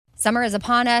Summer is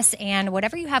upon us, and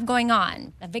whatever you have going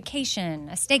on, a vacation,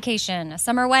 a staycation, a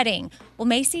summer wedding, well,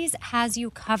 Macy's has you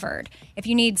covered. If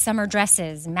you need summer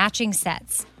dresses, matching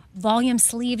sets, volume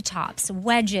sleeve tops,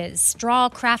 wedges, straw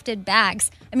crafted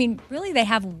bags, really they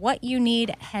have what you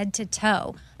need head to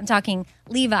toe. I'm talking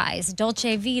Levi's,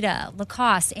 Dolce Vita,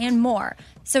 Lacoste, and more.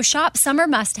 So shop summer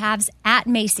must-haves at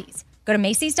Macy's. Go to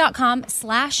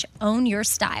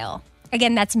Macys.com/ownyourstyle.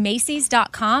 Again, that's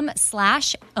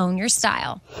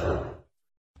Macys.com/ownyourstyle.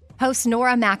 Host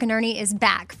Nora McInerney is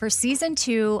back for season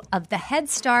 2 of The Head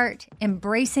Start,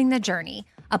 Embracing the Journey,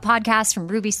 a podcast from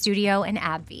Ruby Studio and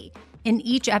AbbVie. In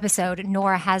each episode,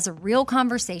 Nora has real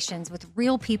conversations with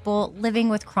real people living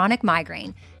with chronic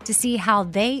migraine to see how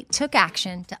they took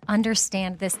action to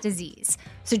understand this disease.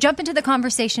 So jump into the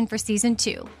conversation for season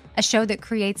 2, a show that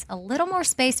creates a little more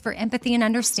space for empathy and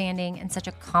understanding in such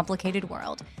a complicated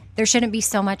world. There shouldn't be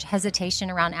so much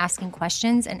hesitation around asking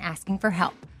questions and asking for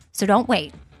help. So don't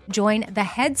wait. Join The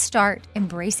Head Start,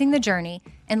 Embracing the Journey,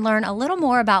 and learn a little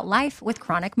more about life with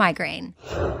chronic migraine.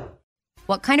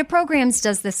 What kind of programs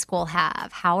does this school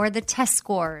have? How are the test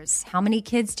scores? How many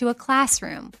kids to a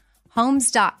classroom?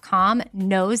 Homes.com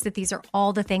knows that these are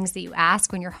all the things that you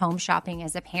ask when you're home shopping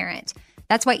as a parent.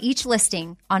 That's why each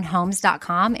listing on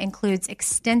Homes.com includes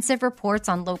extensive reports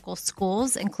on local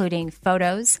schools, including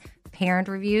photos, parent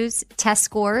reviews, test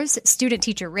scores,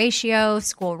 student-teacher ratio,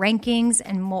 school rankings,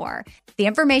 and more. The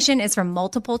information is from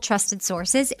multiple trusted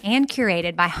sources and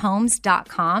curated by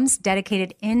Homes.com's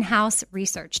dedicated in-house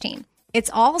research team. It's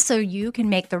all so you can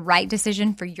make the right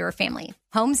decision for your family.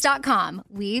 Homes.com,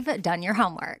 we've done your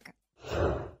homework.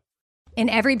 In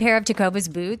every pair of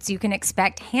Tecovas boots, you can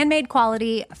expect handmade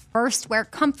quality, first wear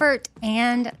comfort,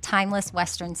 and timeless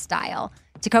Western style.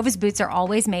 Tecovas boots are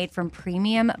always made from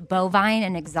premium bovine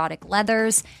and exotic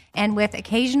leathers, and with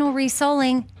occasional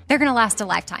resoling, they're going to last a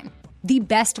lifetime. The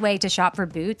best way to shop for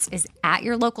boots is at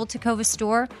your local Tecovas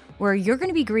store, where you're going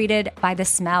to be greeted by the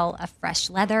smell of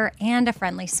fresh leather and a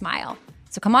friendly smile.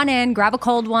 So come on in, grab a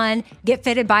cold one, get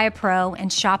fitted by a pro,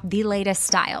 and shop the latest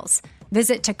styles.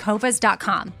 Visit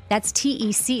Tecovas.com. That's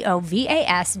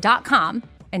Tecovas.com.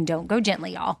 And don't go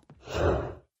gently, y'all.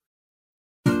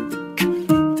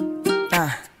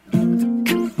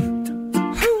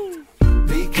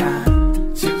 Be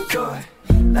kind, choose joy,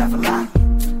 laugh a lot.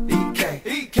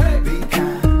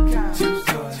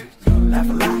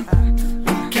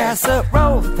 Up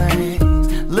roll things,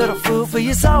 little food for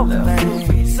your soul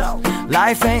things.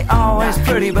 Life ain't always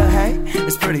pretty, but hey,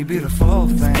 it's pretty beautiful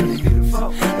things.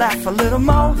 Laugh a little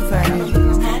more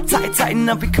things, tighten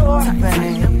up your core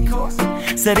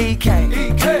things. Said EK,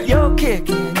 you're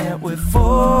kicking it with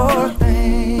 4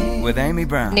 things with Amy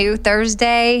Brown. New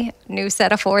Thursday, new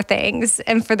set of 4 things.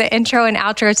 And for the intro and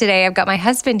outro today, I've got my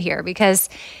husband here because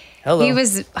he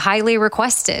was highly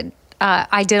requested.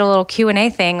 I did a little Q&A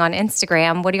thing on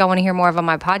Instagram. What do y'all want to hear more of on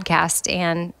my podcast?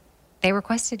 And they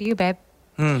requested you, babe.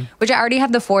 Which I already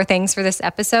have the 4 things for this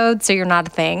episode, so you're not a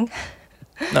thing.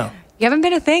 No. You haven't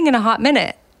been a thing in a hot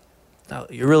minute. No,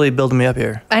 you're really building me up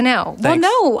here. I know. Thanks.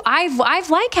 Well, no,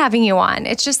 I've liked having you on.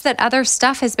 It's just that other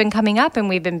stuff has been coming up, and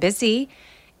we've been busy,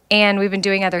 and we've been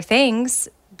doing other things.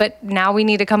 But now we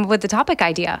need to come up with a topic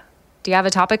idea. Do you have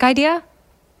a topic idea?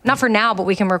 Not for now, but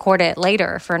we can record it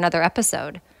later for another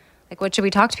episode. Like, what should we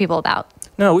talk to people about?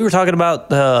 No, we were talking about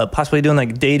possibly doing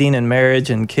like dating and marriage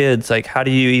and kids. Like, how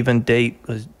do you even date?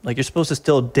 Like, you're supposed to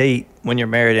still date when you're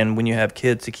married and when you have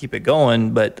kids to keep it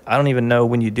going, but I don't even know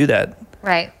when you do that.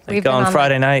 Right. Like on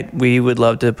Friday night, we would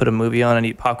love to put a movie on and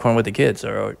eat popcorn with the kids.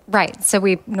 Right. So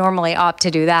we normally opt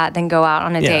to do that, then go out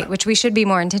on a date, which we should be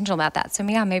more intentional about that. So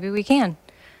yeah, maybe we can.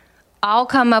 I'll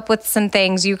come up with some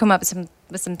things. You come up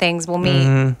with some things. We'll meet.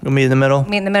 We'll meet in the middle.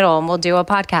 Meet in the middle, and we'll do a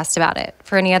podcast about it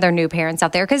for any other new parents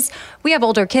out there. Because we have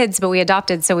older kids, but we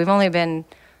adopted, so we've only been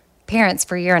parents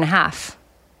for a year and a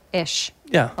half-ish.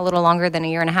 Yeah. A little longer than a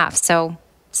year and a half. So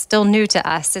still new to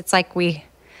us. It's like we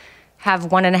have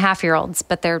 1.5-year-olds,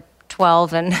 but they're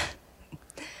 12 and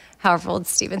however old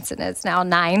Stevenson is now,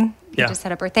 9. He just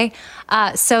had a birthday.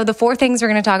 So the 4 things we're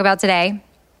going to talk about today.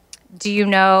 Do you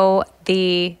know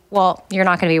well, you're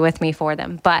not going to be with me for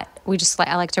them, but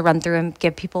I like to run through and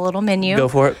give people a little menu. Go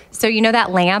for it. So you know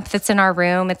that lamp that's in our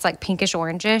room? It's like pinkish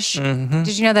orangish. Mm-hmm.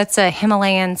 Did you know that's a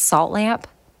Himalayan salt lamp?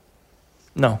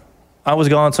 No. I was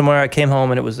going somewhere. I came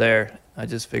home and it was there. I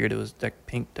just figured it was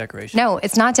pink decoration. No,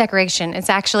 it's not decoration. It's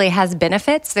actually has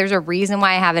benefits. There's a reason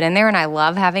why I have it in there, and I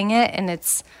love having it. And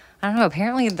it's, I don't know,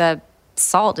 apparently the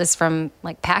salt is from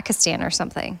like Pakistan or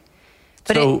something.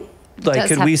 But so,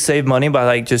 could we save money by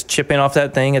like just chipping off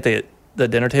that thing at the the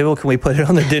dinner table? Can we put it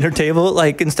on the dinner table?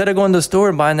 Like, instead of going to the store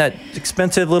and buying that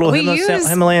expensive little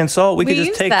Himalayan salt, we could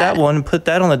just take that one and put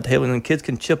that on the table, and the kids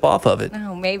can chip off of it.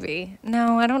 Oh, maybe.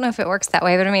 No, I don't know if it works that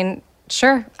way, but I mean,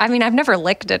 sure. I mean, I've never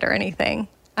licked it or anything.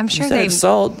 I'm sure they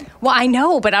salt. Well, I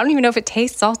know, but I don't even know if it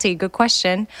tastes salty. Good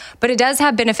question. But it does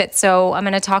have benefits, so I'm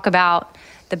going to talk about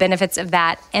the benefits of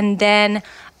that. And then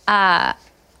I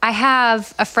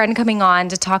have a friend coming on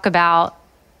to talk about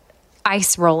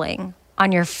ice rolling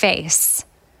on your face.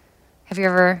 Have you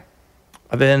ever?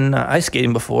 I've been ice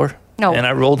skating before. No. And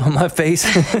I rolled on my face.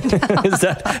 No. Is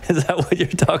that what you're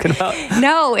talking about?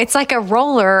 No, it's like a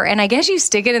roller, and I guess you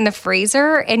stick it in the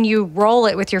freezer and you roll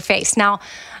it with your face. Now,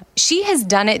 she has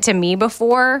done it to me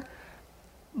before,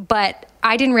 but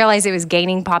I didn't realize it was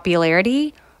gaining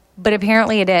popularity. But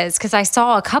apparently it is, because I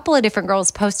saw a couple of different girls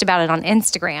post about it on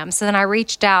Instagram. So then I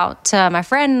reached out to my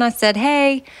friend and I said,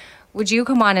 hey, would you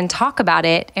come on and talk about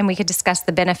it and we could discuss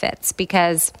the benefits?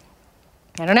 Because,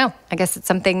 I don't know, I guess it's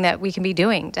something that we can be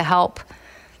doing to help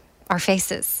our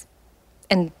faces.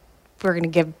 And we're going to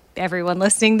give everyone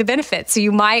listening the benefits. So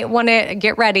you might want to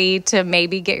get ready to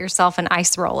maybe get yourself an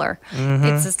ice roller. Mm-hmm.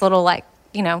 It's this little, like,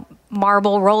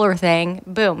 marble roller thing.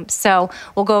 Boom. So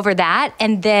we'll go over that.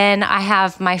 And then I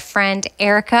have my friend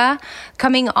Erica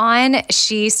coming on.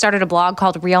 She started a blog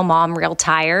called Real Mom, Real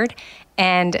Tired.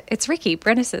 And it's Ricky,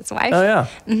 Brennis's wife. Oh, yeah.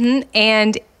 Mm-hmm.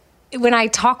 And when I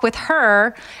talk with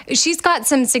her, she's got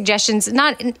some suggestions.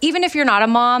 Not even if you're not a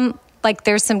mom, like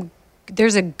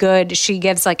she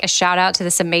gives like a shout out to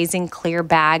this amazing clear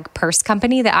bag purse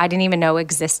company that I didn't even know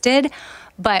existed.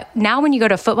 But now when you go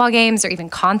to football games or even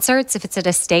concerts, if it's at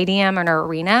a stadium or an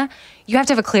arena, you have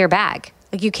to have a clear bag.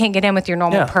 Like, you can't get in with your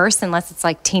normal purse unless it's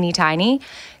like teeny tiny.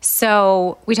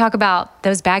 So we talk about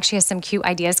those bags. She has some cute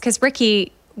ideas because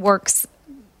Ricky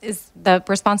is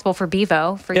responsible for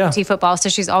Bevo for UT football. So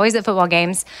she's always at football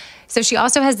games. So she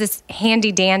also has this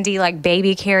handy dandy like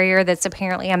baby carrier that's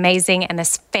apparently amazing, and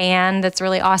this fan that's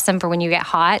really awesome for when you get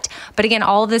hot. But again,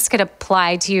 all of this could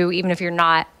apply to you even if you're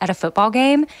not at a football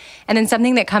game. And then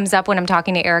something that comes up when I'm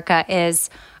talking to Erica is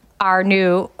our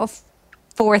new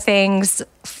 4 Things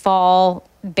fall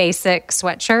basic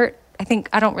sweatshirt.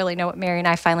 I don't really know what Mary and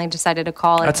I finally decided to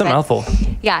call it. That's a mouthful.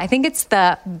 Yeah, I think it's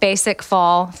the basic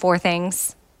fall 4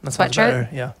 Things sweatshirt. Better,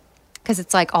 yeah. Because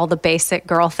it's like all the basic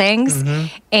girl things.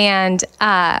 Mm-hmm. And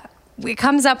it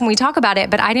comes up when we talk about it,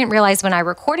 but I didn't realize when I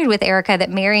recorded with Erica that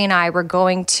Mary and I were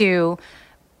going to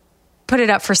put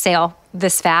it up for sale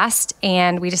this fast,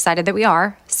 and we decided that we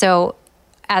are. So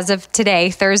as of today,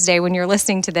 Thursday, when you're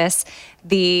listening to this,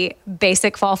 the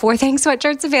basic fall 4 Things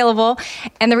sweatshirt's available.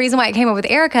 And the reason why it came up with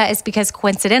Erica is because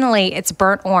coincidentally, it's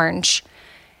burnt orange.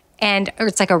 Or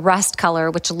it's like a rust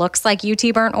color, which looks like UT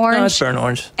burnt orange. No, it's burnt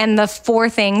orange. And the 4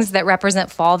 things that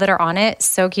represent fall that are on it,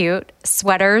 so cute.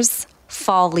 Sweaters,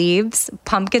 fall leaves,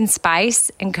 pumpkin spice,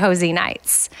 and cozy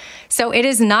nights. So it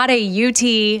is not a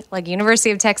UT, like University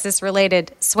of Texas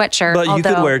related sweatshirt. But you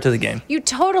could wear it to the game. You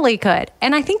totally could.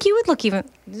 And I think you would look cute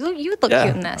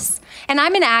in this. And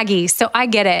I'm an Aggie, so I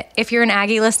get it. If you're an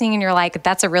Aggie listening and you're like,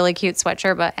 that's a really cute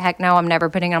sweatshirt, but heck no, I'm never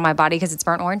putting it on my body because it's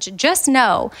burnt orange. Just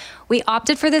know we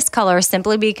opted for this color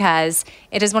simply because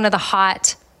it is one of the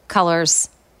hot colors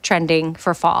trending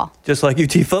for fall. Just like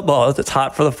UT football, it's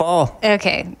hot for the fall.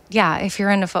 Okay. Yeah, if you're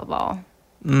into football.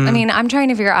 I mean, I'm trying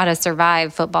to figure out how to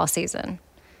survive football season.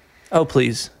 Oh,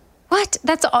 please. What?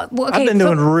 That's all. Well, okay, I've been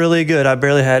doing really good. I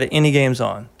barely had any games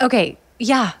on. Okay.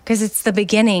 Yeah, because it's the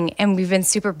beginning and we've been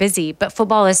super busy. But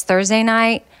football is Thursday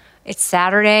night. It's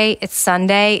Saturday. It's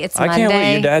Sunday. It's Monday. I can't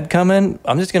wait. Your dad coming?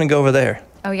 I'm just going to go over there.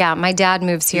 Oh, yeah. My dad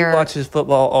moves here. He watches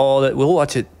football all that. We'll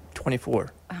watch it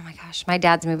 24. Oh, my gosh. My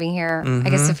dad's moving here. Mm-hmm.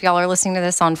 I guess if y'all are listening to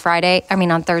this on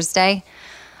Thursday,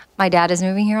 my dad is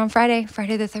moving here on Friday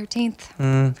the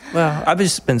 13th. Well, I've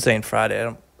just been saying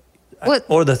Friday.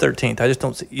 Or the 13th. I just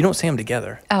don't see, you don't see them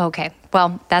together. Oh, okay.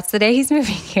 Well, that's the day he's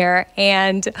moving here.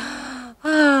 And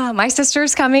my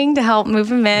sister's coming to help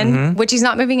move him in, which he's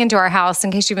not moving into our house.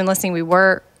 In case you've been listening,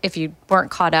 if you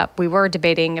weren't caught up, we were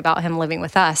debating about him living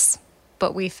with us.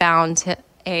 But we found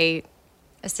a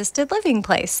assisted living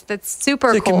place that's super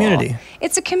cool. It's a community.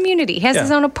 It's a community. He has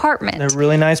his own apartment. They're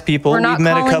really nice people. We've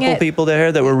met a couple people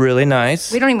there that were really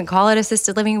nice. We don't even call it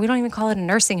assisted living. We don't even call it a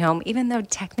nursing home, even though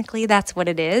technically that's what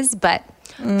it is. But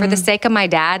for the sake of my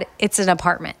dad, it's an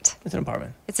apartment. It's an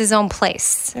apartment. It's his own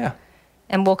place. Yeah.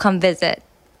 And we'll come visit.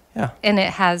 Yeah. And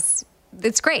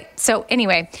it's great. So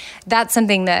anyway, that's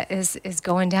something that is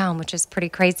going down, which is pretty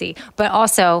crazy. But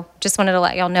also, just wanted to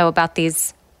let y'all know about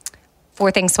these 4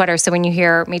 Things sweaters. So when you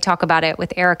hear me talk about it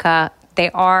with Erica,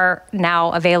 they are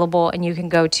now available, and you can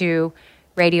go to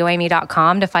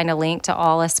radioamy.com to find a link to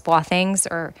all us 4 Things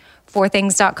or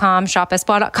forthings.com,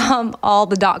 shopespoir.com, all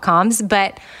the .coms,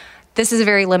 but this is a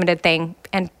very limited thing.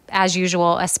 And as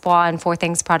usual, Espoir and Four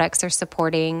Things products are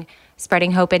supporting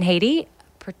Spreading Hope in Haiti,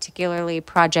 particularly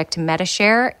Project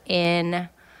MetaShare in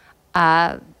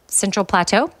Central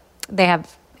Plateau. They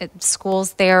have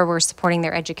schools there. We're supporting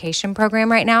their education program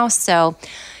right now. So,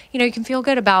 you can feel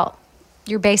good about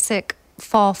your basic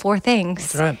fall Four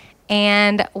Things. That's right.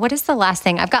 And what is the last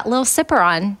thing? I've got Lil Sipper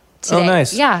on today. Oh,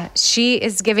 nice. Yeah. She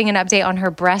is giving an update on her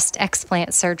breast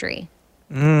explant surgery.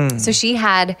 So she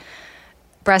had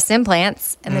breast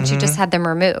implants and then she just had them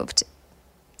removed.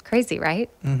 Crazy, right?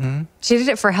 Mm-hmm. She did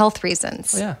it for health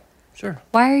reasons. Yeah, sure.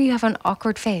 Why are you having an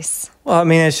awkward face? Well, I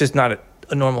mean, it's just not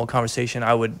a normal conversation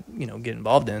I would, get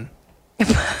involved in.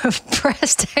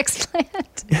 Breast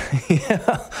explant?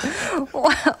 Yeah.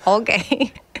 Well,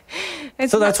 okay.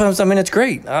 So that's what it's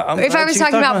great. If I was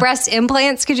talking about breast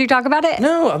implants, could you talk about it?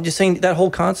 No, I'm just saying that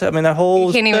whole concept. I mean, that whole...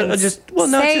 You can't even it's just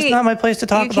not my place to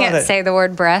talk about it. You can't say the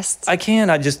word breast. I can.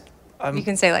 You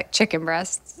can say like chicken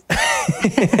breasts.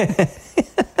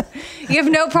 You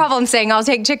have no problem saying I'll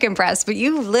take chicken breast, but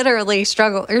you literally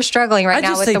struggle. You're struggling right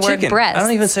now with the word breast. I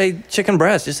don't even say chicken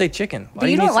breast. Just say chicken. But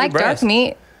you don't like dark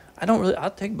meat. I don't really. I'll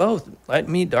take both. Light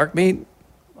meat, dark meat.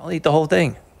 I'll eat the whole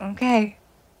thing. Okay.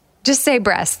 Just say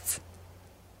breasts.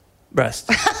 Breast.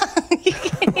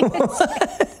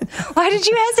 Why did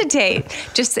you hesitate?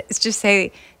 Just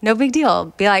say no big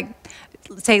deal. Be like,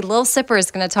 say Lil Sipper is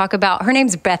going to talk about, her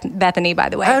name's Bethany, by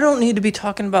the way. I don't need to be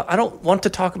talking about, I don't want to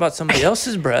talk about somebody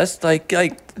else's breast. Like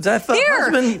that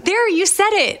husband. There, you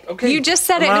said it. Okay. You just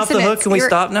said it. Am I off the hook? Can we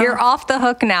stop now? You're off the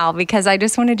hook now because I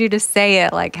just wanted you to say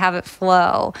it, like have it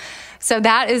flow. So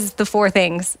that is the Four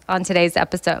Things on today's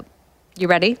episode. You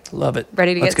ready? Love it.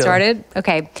 Ready to get started?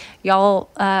 Okay. Y'all,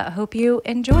 hope you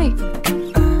enjoy.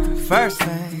 First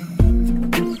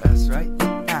thing. That's right.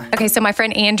 Okay, so my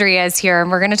friend Andrea is here, and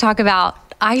we're going to talk about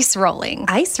ice rolling.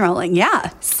 Ice rolling,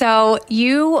 yeah. So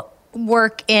you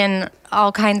work in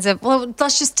all kinds of, well,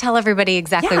 let's just tell everybody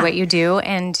exactly what you do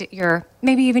and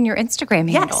maybe even your Instagram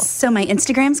handle. Yes, so my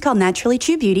Instagram's called Naturally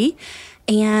True Beauty,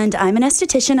 and I'm an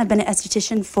esthetician. I've been an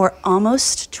esthetician for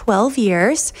almost 12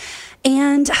 years.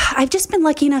 And I've just been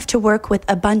lucky enough to work with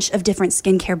a bunch of different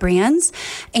skincare brands.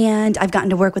 And I've gotten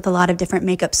to work with a lot of different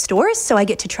makeup stores. So I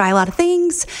get to try a lot of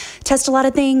things, test a lot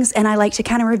of things, and I like to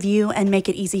kind of review and make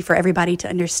it easy for everybody to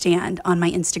understand on my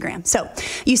Instagram. So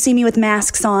you see me with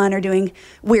masks on or doing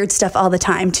weird stuff all the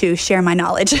time to share my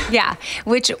knowledge. Yeah,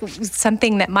 which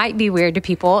something that might be weird to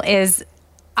people is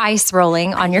ice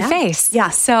rolling on your face. Yeah.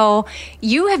 So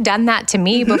you have done that to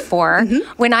me before.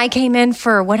 When I came in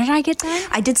for, what did I get done?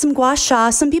 I did some gua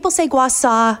sha. Some people say gua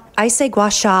sa. I say gua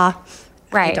sha.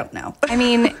 Right. I don't know. I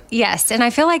mean, yes. And I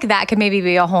feel like that could maybe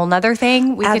be a whole nother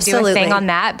thing. We could do a thing on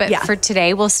that. But for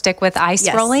today, we'll stick with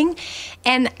ice rolling.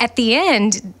 And at the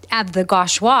end of the gua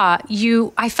sha,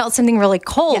 I felt something really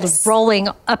cold rolling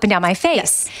up and down my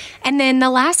face. And then the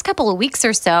last couple of weeks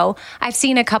or so, I've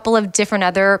seen a couple of different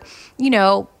other,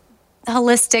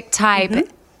 holistic type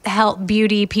health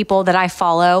beauty people that I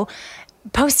follow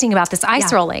posting about this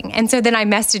ice rolling. And so then I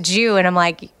messaged you and I'm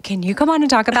like, can you come on and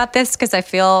talk about this? Because I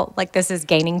feel like this is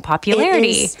gaining popularity.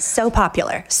 It is so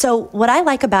popular. So what I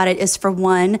like about it is, for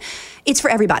one, it's for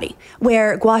everybody.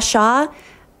 Where gua sha,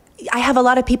 I have a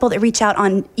lot of people that reach out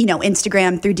on,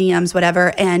 Instagram through DMs,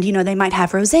 whatever, and, they might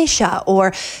have rosacea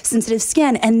or sensitive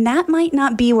skin. And that might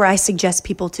not be where I suggest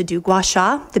people to do gua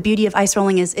sha. The beauty of ice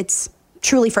rolling is it's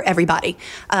truly for everybody.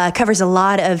 Covers a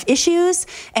lot of issues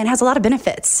and has a lot of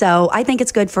benefits. So I think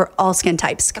it's good for all skin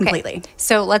types completely. Okay.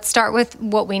 So let's start with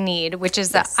what we need, which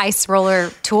is the ice roller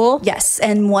tool. Yes.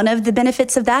 And one of the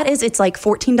benefits of that is it's like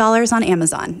 $14 on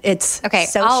Amazon. It's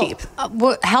so cheap.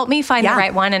 Help me find the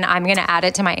right one, and I'm going to add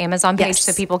it to my Amazon page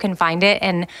so people can find it.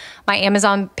 And my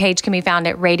Amazon page can be found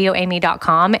at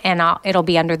radioamy.com, and it'll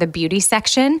be under the beauty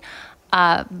section.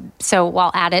 So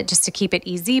I'll add it just to keep it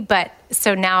easy. But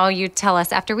so now you tell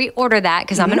us after we order that,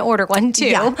 because I'm going to order one too.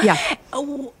 Yeah.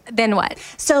 Then what?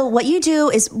 So what you do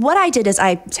is, what I did is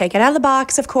I take it out of the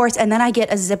box, of course, and then I get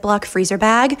a Ziploc freezer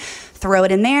bag, throw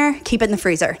it in there, keep it in the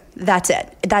freezer. That's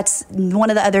it. That's one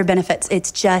of the other benefits.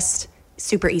 It's just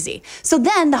super easy. So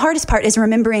then the hardest part is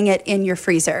remembering it in your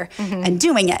freezer and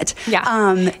doing it.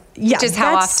 Which is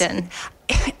how often?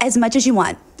 As much as you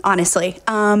want. Honestly.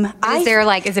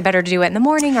 Is it better to do it in the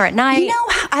morning or at night?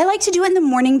 I like to do it in the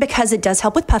morning because it does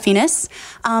help with puffiness.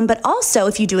 But also,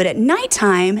 if you do it at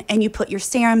nighttime and you put your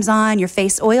serums on, your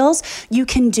face oils, you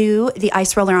can do the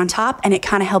ice roller on top, and it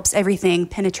kind of helps everything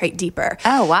penetrate deeper.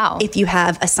 Oh, wow. If you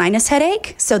have a sinus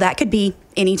headache, so that could be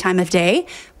any time of day,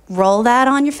 roll that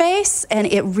on your face, and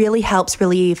it really helps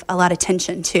relieve a lot of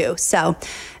tension too. So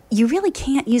you really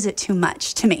can't use it too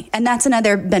much to me. And that's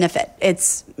another benefit.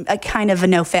 It's a kind of a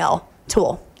no-fail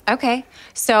tool. Okay.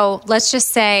 So let's just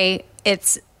say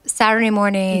it's Saturday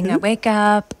morning. I wake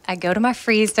up, I go to my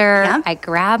freezer, I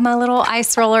grab my little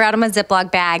ice roller out of my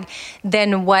Ziploc bag.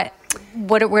 Then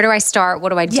where do I start? What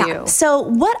do I do? Yeah. So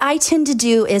what I tend to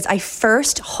do is I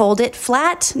first hold it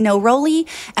flat, no rolly,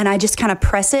 and I just kind of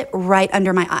press it right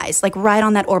under my eyes, like right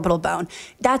on that orbital bone.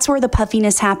 That's where the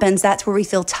puffiness happens. That's where we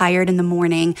feel tired in the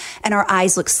morning and our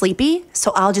eyes look sleepy.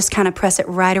 So I'll just kind of press it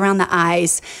right around the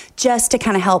eyes just to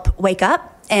kind of help wake up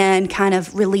and kind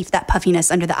of relieve that puffiness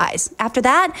under the eyes. After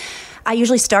that, I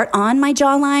usually start on my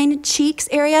jawline, cheeks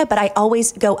area, but I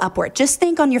always go upward. Just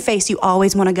think on your face, you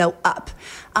always want to go up.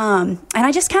 And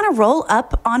I just kind of roll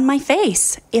up on my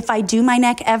face. If I do my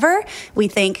neck ever,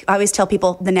 I always tell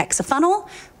people the neck's a funnel.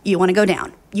 You want to go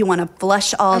down. You want to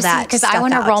flush all that because I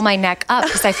want to roll my neck up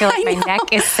because I feel like my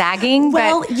neck is sagging.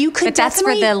 Well, you could but that's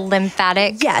for the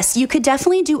lymphatic. Yes, you could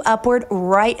definitely do upward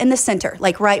right in the center,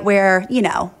 like right where,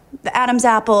 the Adam's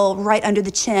apple, right under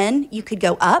the chin. You could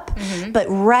go up, but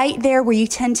right there where you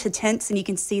tend to tense and you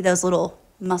can see those little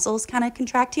muscles kind of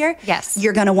contract here. Yes.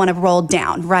 You're going to want to roll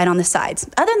down right on the sides.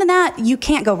 Other than that, you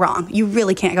can't go wrong. You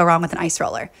really can't go wrong with an ice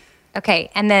roller. Okay.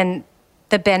 And then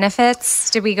the benefits,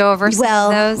 did we go over some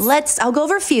of those? I'll go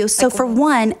over a few. So for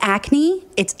one, acne,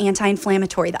 it's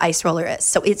anti-inflammatory, the ice roller is.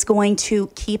 So it's going to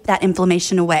keep that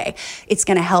inflammation away. It's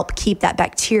going to help keep that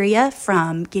bacteria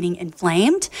from getting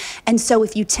inflamed. And so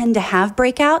if you tend to have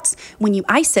breakouts, when you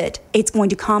ice it, it's going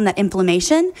to calm that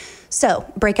inflammation. So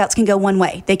breakouts can go one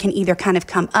way. They can either kind of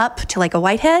come up to like a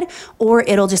whitehead, or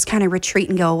it'll just kind of retreat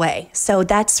and go away. So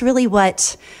that's really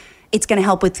what it's going to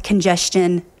help with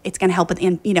congestion. It's going to help with,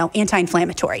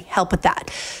 anti-inflammatory, help with that.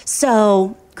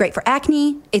 So great for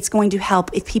acne. It's going to help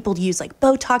if people use like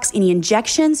Botox, any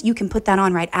injections, you can put that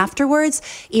on right afterwards,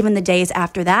 even the days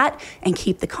after that, and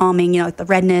keep the calming, the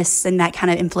redness and that kind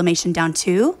of inflammation down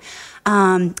too.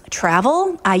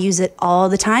 Travel, I use it all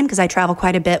the time because I travel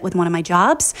quite a bit with one of my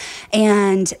jobs.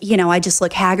 And, I just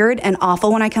look haggard and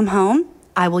awful when I come home.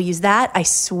 I will use that. I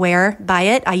swear by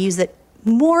it. I use it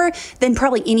more than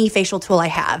probably any facial tool I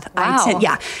have.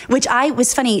 Wow. Which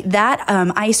was funny. That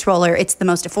ice roller, it's the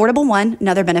most affordable one.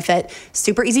 Another benefit,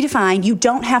 super easy to find. You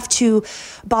don't have to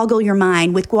boggle your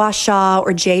mind with gua sha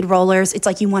or jade rollers. It's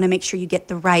like you want to make sure you get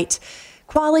the right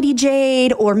quality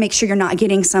jade or make sure you're not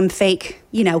getting some fake,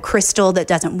 crystal that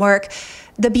doesn't work.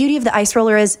 The beauty of the ice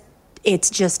roller is it's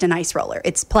just an ice roller.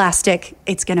 It's plastic.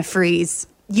 It's going to freeze.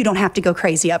 You don't have to go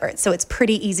crazy over it. So it's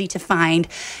pretty easy to find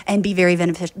and be very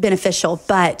beneficial.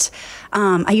 But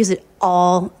I use it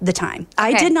all the time. Okay.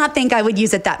 I did not think I would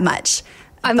use it that much.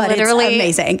 I'm but literally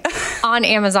it's amazing. On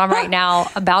Amazon right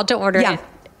now, about to order it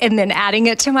and then adding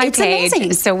it to my page.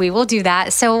 Amazing. So we will do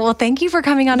that. So, thank you for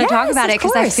coming on to talk about it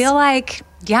because I feel like,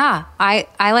 I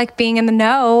like being in the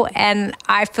know and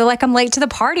I feel like I'm late to the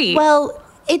party. Well,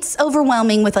 it's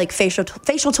overwhelming with like facial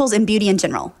tools and beauty in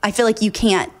general. I feel like you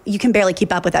can barely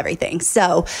keep up with everything.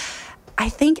 So I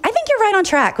think you're right on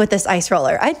track with this ice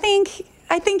roller. I think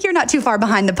you're not too far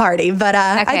behind the party, but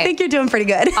I think you're doing pretty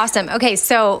good. Awesome. Okay.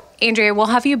 So Andrea, we'll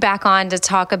have you back on to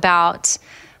talk about,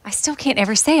 I still can't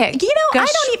ever say it. I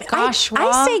don't even,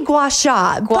 I say gua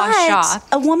sha, but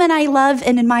a woman I love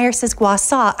and admire says gua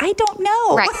sa. I don't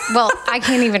know. Right. Well, I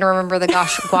can't even remember the gua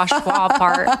sha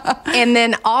part. And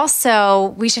then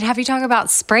also, we should have you talk about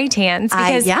spray tans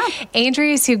because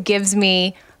Andrea's who gives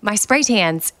me my spray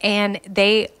tans and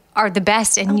they are the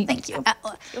best. And thank you.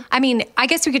 I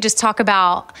guess we could just talk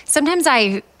about, sometimes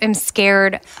I am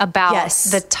scared about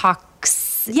the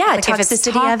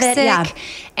toxicity of it. Yeah.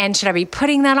 And should I be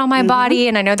putting that on my body?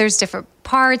 And I know there's different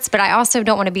parts, but I also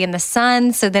don't want to be in the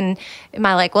sun. So then am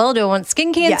I like, well, do I want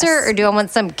skin cancer or do I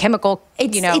want some chemical,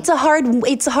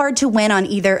 It's hard to win on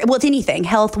either, with anything,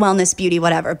 health, wellness, beauty,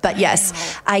 whatever. But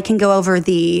yes, I can go over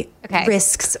the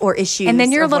risks or issues. And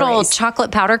then your little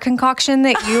chocolate powder concoction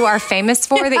that you are famous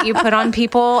for that you put on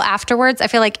people afterwards. I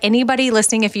feel like anybody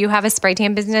listening, if you have a spray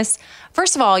tan business,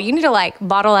 first of all, you need to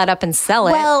bottle that up and sell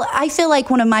it. Well, I feel like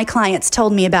one of my clients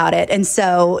told me about it. And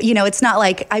so, it's not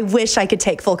like I wish I could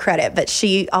take full credit, but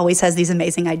she always has these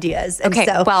amazing ideas. And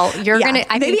so, well, you're going to,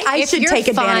 maybe I should take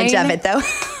advantage of it though.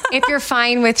 If you're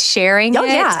fine with sharing it.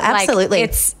 Yeah, absolutely.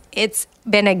 It's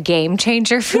been a game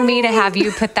changer for me to have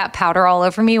you put that powder all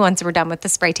over me once we're done with the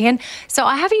spray tan. So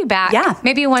I'll have you back. Yeah.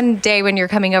 Maybe one day when you're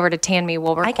coming over to tan me,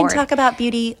 we'll record. I can talk about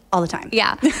beauty all the time.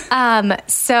 Yeah.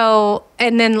 So,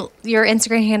 and then your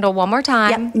Instagram handle one more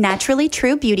time. Yep. Naturally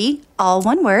True Beauty, all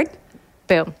one word.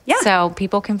 Boom. Yeah. So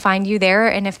people can find you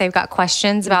there. And if they've got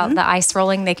questions about the ice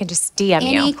rolling, they can just DM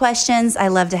you. Any questions, I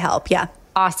love to help. Yeah.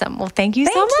 Awesome. Well, thank you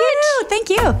so much. Thank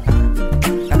you.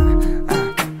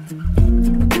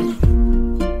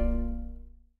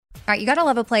 All right, you got to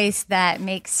love a place that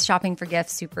makes shopping for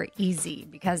gifts super easy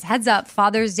because heads up,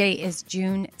 Father's Day is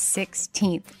June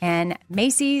 16th and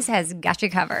Macy's has got you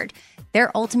covered.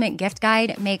 Their ultimate gift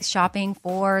guide makes shopping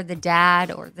for the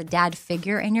dad or the dad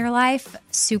figure in your life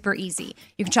super easy.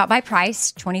 You can shop by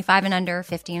price, 25 and under,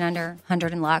 50 and under,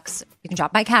 100 and lux. You can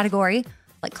shop by category,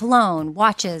 like cologne,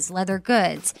 watches, leather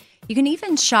goods. You can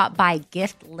even shop by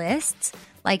gift lists.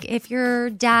 Like if your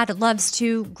dad loves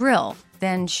to grill,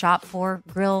 then shop for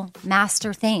grill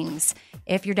master things.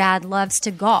 If your dad loves to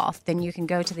golf, then you can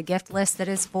go to the gift list that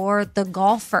is for the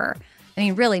golfer. I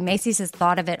mean, really, Macy's has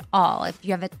thought of it all. If you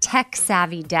have a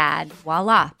tech-savvy dad,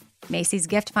 voila, Macy's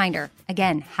Gift Finder,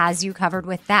 again, has you covered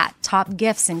with that. Top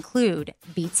gifts include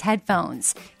Beats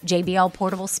headphones, JBL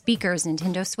portable speakers,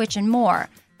 Nintendo Switch, and more.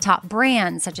 Top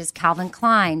brands such as Calvin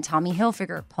Klein, Tommy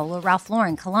Hilfiger, Polo Ralph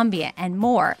Lauren, Columbia, and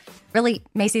more. Really,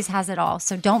 Macy's has it all,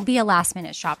 so don't be a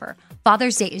last-minute shopper.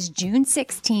 Father's Day is June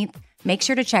 16th. Make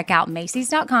sure to check out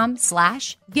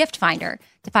Macys.com/giftfinder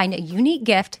to find a unique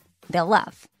gift they'll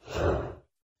love.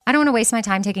 I don't want to waste my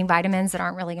time taking vitamins that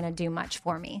aren't really going to do much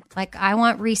for me. Like, I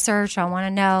want research. I want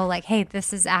to know, like, hey,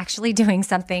 this is actually doing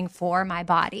something for my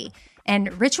body.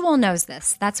 And Ritual knows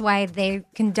this. That's why they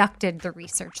conducted the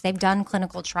research. They've done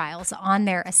clinical trials on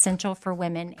their Essential for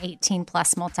Women 18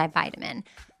 Plus multivitamin.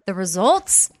 The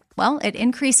results? Well, it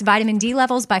increased vitamin D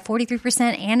levels by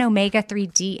 43% and omega-3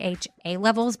 DHA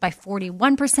levels by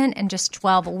 41% in just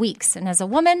 12 weeks. And as a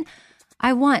woman,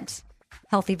 I want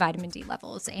healthy vitamin D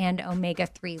levels and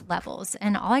omega-3 levels.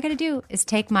 And all I got to do is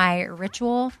take my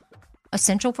Ritual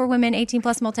Essential for Women 18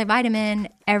 Plus multivitamin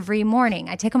every morning.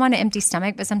 I take them on an empty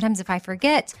stomach, but sometimes if I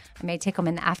forget, I may take them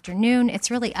in the afternoon. It's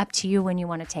really up to you when you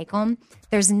want to take them.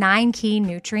 There's 9 key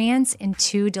nutrients in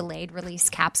 2 delayed release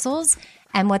capsules.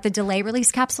 And what the delayed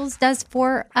release capsules does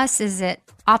for us is it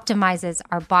optimizes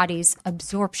our body's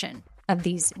absorption of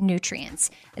these nutrients.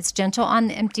 It's gentle on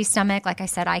the empty stomach. Like I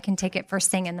said, I can take it first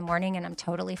thing in the morning and I'm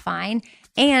totally fine.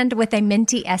 And with a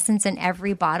minty essence in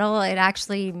every bottle, it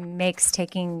actually makes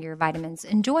taking your vitamins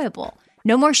enjoyable.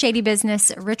 No more shady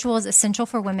business. Ritual's Essential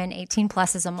for Women 18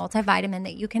 Plus is a multivitamin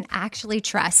that you can actually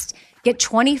trust. Get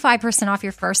 25% off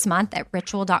your first month at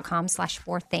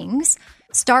ritual.com/4things.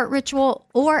 Start Ritual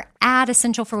or add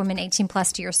Essential for Women 18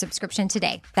 Plus to your subscription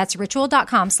today. That's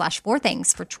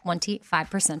ritual.com/4things for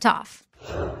 25% off.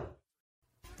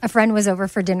 A friend was over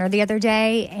for dinner the other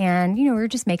day and, we were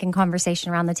just making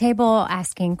conversation around the table,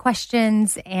 asking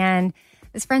questions. And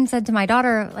this friend said to my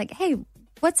daughter, like, hey,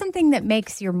 what's something that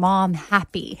makes your mom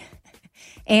happy?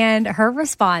 And her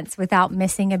response, without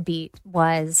missing a beat,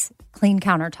 was clean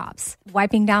countertops.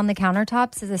 Wiping down the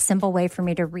countertops is a simple way for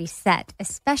me to reset,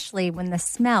 especially when the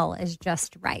smell is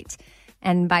just right.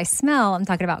 And by smell, I'm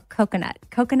talking about coconut.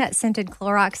 Coconut-scented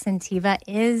Clorox Scentiva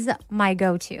is my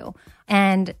go-to.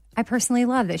 And I personally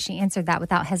love that she answered that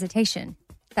without hesitation.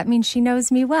 That means she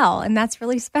knows me well, and that's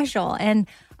really special. And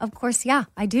of course, yeah,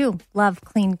 I do love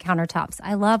clean countertops.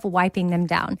 I love wiping them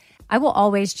down. I will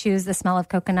always choose the smell of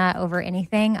coconut over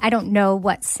anything. I don't know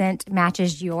what scent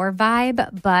matches your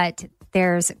vibe, but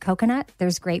there's coconut,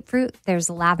 there's grapefruit, there's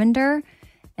lavender.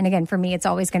 And again, for me, it's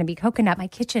always going to be coconut. My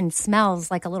kitchen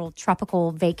smells like a little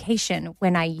tropical vacation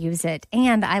when I use it.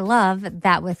 And I love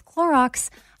that with Clorox,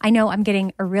 I know I'm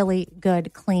getting a really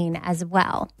good clean as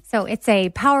well. So it's a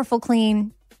powerful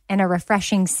clean and a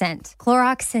refreshing scent.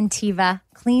 Clorox Scentiva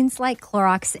cleans like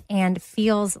Clorox and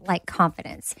feels like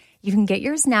confidence. You can get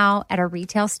yours now at a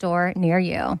retail store near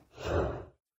you.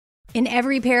 In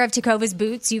every pair of Tecovas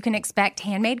boots, you can expect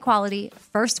handmade quality,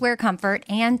 first wear comfort,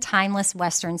 and timeless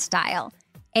Western style.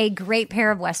 A great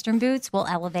pair of Western boots will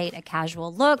elevate a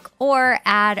casual look or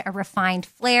add a refined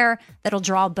flair that'll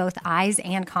draw both eyes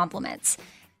and compliments.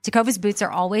 Tecovas boots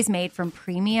are always made from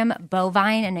premium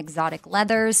bovine and exotic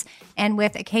leathers, and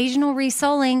with occasional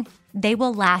resoling, they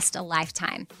will last a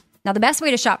lifetime. Now, the best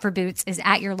way to shop for boots is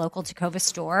at your local Tecovas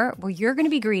store, where you're going to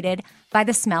be greeted by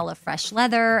the smell of fresh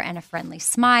leather and a friendly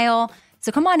smile.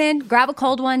 So come on in, grab a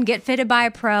cold one, get fitted by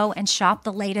a pro, and shop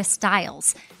the latest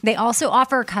styles. They also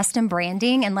offer custom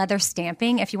branding and leather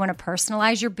stamping if you want to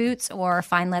personalize your boots or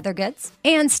fine leather goods.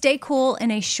 And stay cool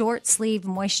in a short sleeve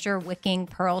moisture wicking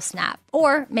pearl snap.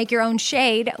 Or make your own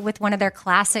shade with one of their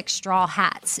classic straw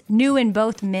hats, new in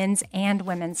both men's and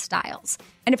women's styles.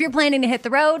 And if you're planning to hit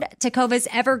the road, Tecovas'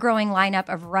 ever-growing lineup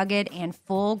of rugged and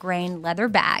full-grain leather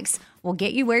bags will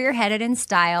get you where you're headed in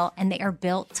style, and they are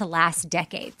built to last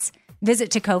decades.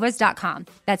 Visit Tecovas.com.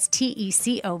 That's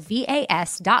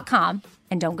Tecovas.com.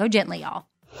 And don't go gently, y'all.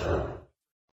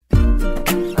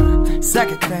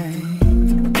 Second thing.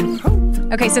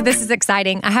 Okay, so this is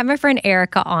exciting. I have my friend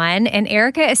Erica on, and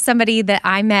Erica is somebody that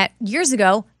I met years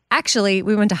ago. Actually,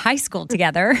 we went to high school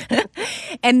together.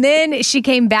 And then she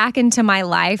came back into my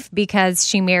life because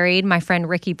she married my friend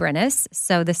Ricky Brennis.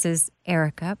 So this is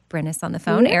Erica Brennis on the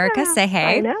phone. Yeah, Erica, say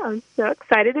hey. I know. I'm so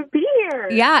excited to be here.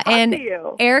 Yeah, Talk and to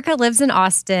you. Erica lives in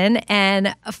Austin.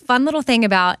 And a fun little thing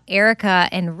about Erica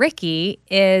and Ricky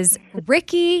is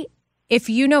Ricky, if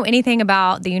you know anything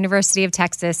about the University of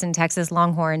Texas and Texas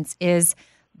Longhorns, is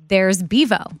there's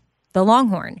Bevo, the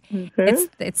Longhorn. Mm-hmm.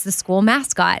 It's the school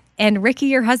mascot. And Ricky,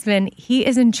 your husband, he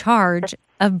is in charge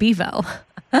of Bevo.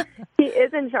 He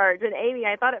is in charge. And Amy,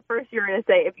 I thought at first you were going to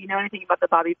say, if you know anything about the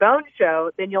Bobby Bones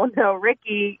show, then you'll know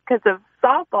Ricky because of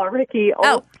softball Ricky,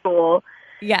 old school.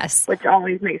 Yes. Which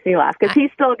always makes me laugh because he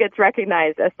still gets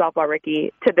recognized as softball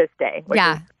Ricky to this day, which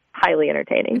is highly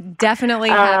entertaining. Definitely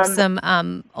have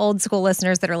some old school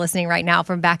listeners that are listening right now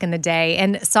from back in the day.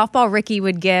 And softball Ricky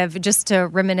would give, just to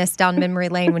reminisce down memory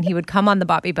lane, when he would come on the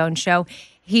Bobby Bones show,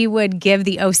 he would give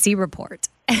the OC report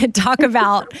and talk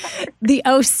about the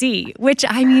OC, which,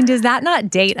 I mean, does that not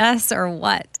date us or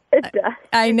what? It does.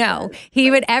 I know.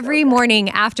 He would every morning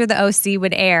after the OC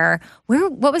would air.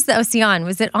 What was the OC on?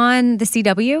 Was it on the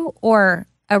CW or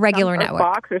a regular network?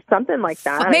 Fox or something like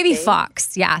that. Maybe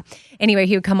Fox, yeah. Anyway,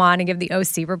 he would come on and give the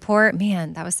OC report.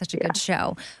 Man, that was such a good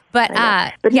show. But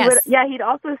yes. He'd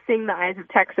also sing the Eyes of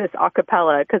Texas a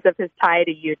cappella because of his tie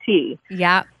to UT.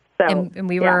 Yeah. So, and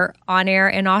we were on air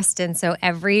in Austin. So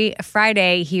every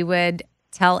Friday he would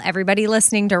tell everybody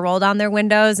listening to roll down their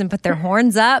windows and put their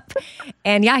horns up.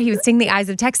 And he would sing the Eyes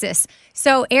of Texas.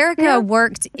 So Erica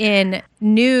worked in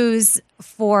news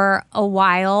for a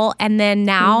while and then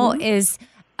now is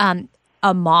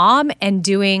a mom and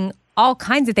doing all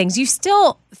kinds of things. You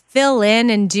still fill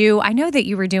in and do, I know that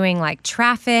you were doing like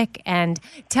traffic, and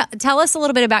tell us a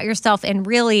little bit about yourself, and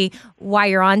really why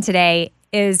you're on today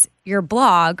is your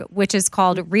blog, which is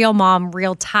called Real Mom,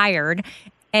 Real Tired.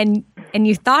 And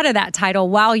you thought of that title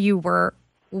while you were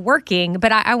working,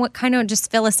 but I want kind of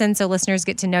just fill us in so listeners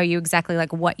get to know you exactly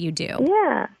like what you do.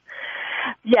 Yeah.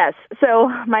 Yes. So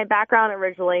my background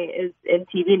originally is in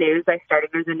TV news. I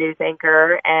started as a news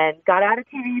anchor and got out of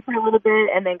TV for a little bit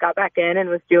and then got back in and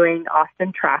was doing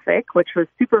Austin traffic, which was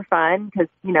super fun because,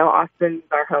 you know, Austin's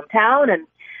our hometown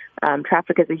and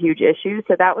traffic is a huge issue.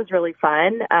 So that was really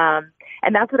fun.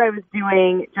 And that's what I was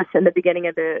doing just in the beginning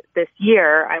of this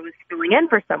year. I was filling in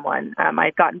for someone.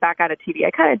 I'd gotten back out of TV. I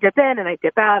kind of dip in and I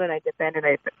dip out and I dip in and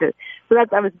I dip. So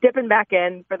I was dipping back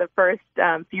in for the first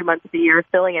few months of the year,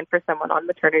 filling in for someone on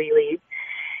maternity leave.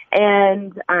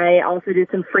 And I also do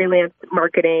some freelance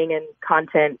marketing and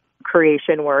content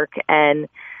creation work. And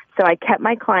so I kept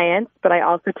my clients, but I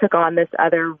also took on this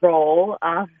other role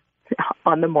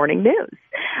on the morning news.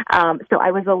 So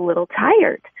I was a little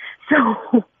tired.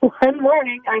 So one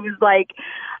morning I was like,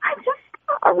 I'm just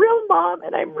a real mom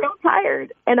and I'm real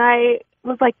tired. And I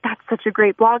was like, that's such a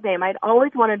great blog name. I'd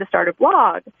always wanted to start a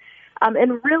blog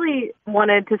and really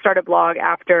wanted to start a blog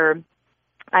after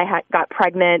I got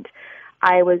pregnant.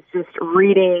 I was just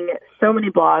reading so many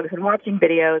blogs and watching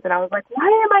videos. And I was like, why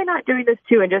am I not doing this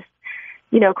too? And just,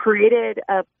 you know, created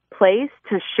a place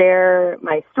to share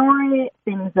my story,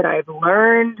 things that I've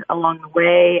learned along the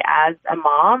way as a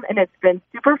mom. And it's been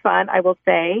super fun. I will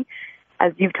say,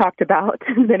 as you've talked about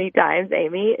many times,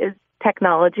 Amy, is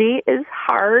technology is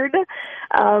hard.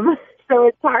 So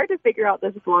it's hard to figure out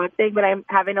this blog thing, but I'm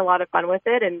having a lot of fun with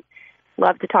it and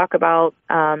love to talk about,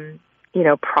 you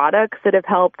know, products that have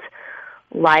helped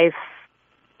life,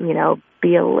 you know,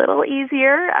 be a little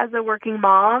easier as a working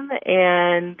mom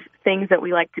and things that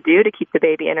we like to do to keep the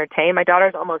baby entertained. My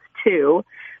daughter's almost 2.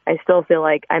 I still feel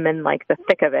like I'm in like the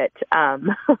thick of it.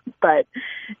 But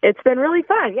it's been really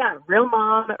fun. Yeah. Real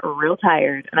mom, real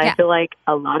tired. And I feel like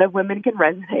a lot of women can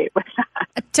resonate with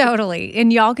that. Totally.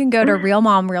 And y'all can go to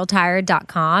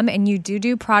realmomrealtired.com and you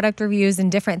do product reviews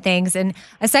and different things. And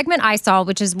a segment I saw,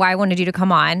 which is why I wanted you to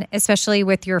come on, especially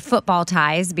with your football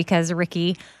ties, because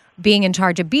Ricky being in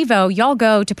charge of Bevo, y'all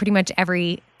go to pretty much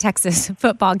every Texas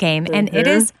football game. And it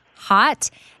is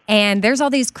hot. And there's all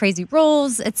these crazy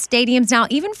rules at stadiums now,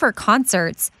 even for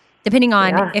concerts, depending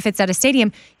on if it's at a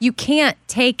stadium, you can't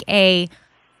take a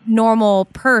normal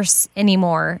purse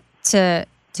anymore to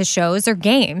shows or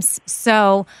games.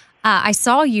 So I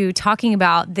saw you talking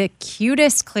about the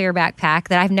cutest clear backpack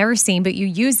that I've never seen, but you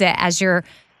use it as your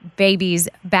baby's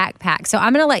backpack. So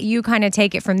I'm going to let you kind of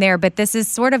take it from there. But this is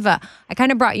sort of I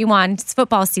kind of brought you on. It's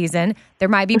football season. There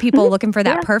might be people looking for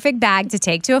that perfect bag to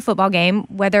take to a football game,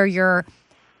 whether you're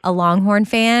a Longhorn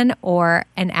fan or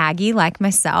an Aggie like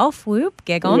myself. Whoop,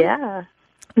 giggle. Yeah.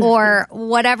 or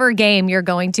whatever game you're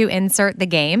going to insert the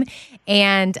game.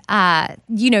 And,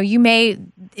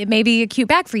 it may be a cute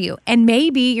bag for you. And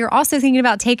maybe you're also thinking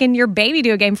about taking your baby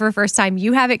to a game for the first time.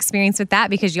 You have experience with that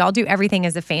because y'all do everything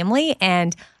as a family.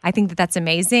 And I think that that's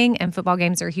amazing. And football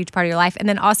games are a huge part of your life. And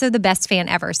then also the best fan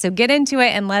ever. So get into it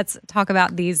and let's talk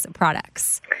about these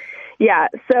products. Yeah.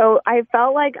 So I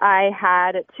felt like I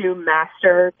had to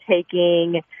master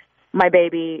taking my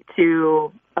baby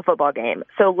to a football game.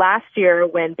 So last year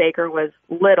when Baker was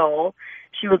little,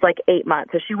 she was like 8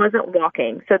 months, so she wasn't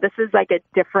walking. So this is like a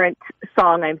different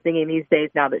song I'm singing these days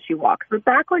now that she walks. But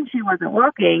back when she wasn't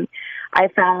walking, I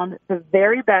found the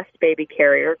very best baby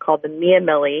carrier called the Mia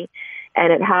Millie,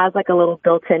 and it has like a little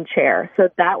built-in chair. So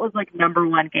that was like number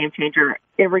one game changer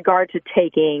in regard to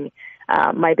taking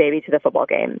my baby to the football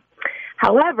game.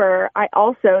 However, I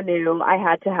also knew I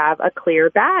had to have a clear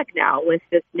bag now with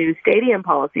this new stadium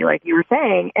policy, like you were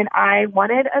saying, and I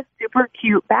wanted a super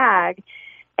cute bag.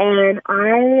 And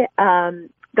I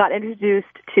got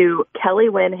introduced to Kelly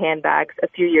Wynn handbags a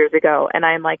few years ago, and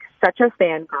I'm like such a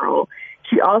fangirl.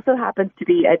 She also happens to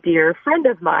be a dear friend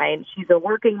of mine. She's a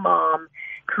working mom,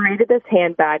 created this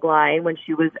handbag line when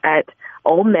she was at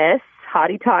Ole Miss,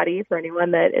 Hottie Toddy, for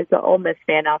anyone that is an Ole Miss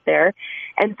fan out there.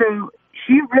 And so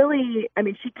she really,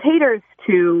 she caters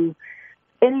to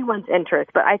anyone's interest,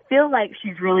 but I feel like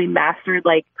she's really mastered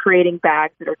like creating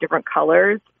bags that are different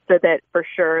colors so that for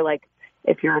sure, like,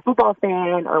 if you're a football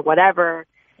fan or whatever,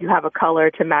 you have a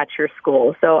color to match your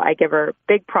school. So I give her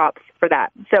big props for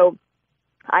that. So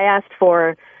I asked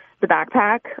for the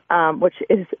backpack, which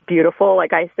is beautiful.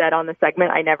 Like I said on the segment,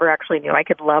 I never actually knew I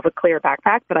could love a clear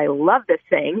backpack, but I love this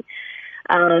thing.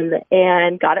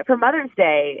 And got it for Mother's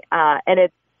Day. And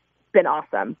it's been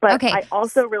awesome. But okay. I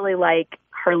also really like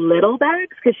her little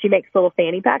bags because she makes little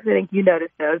fanny packs. I think you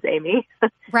noticed those, Amy.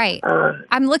 Right.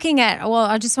 I'm looking at,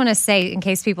 I just want to say, in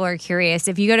case people are curious,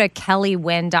 if you go to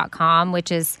kellywynn.com,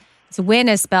 which is, so Wynn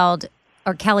is spelled,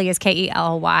 or Kelly is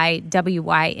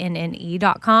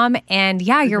KELLYWYNNE.com. And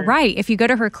yeah, you're right. If you go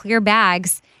to her clear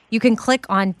bags, you can click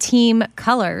on team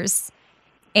colors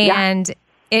and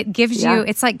it gives you,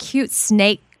 it's like cute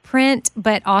snake print,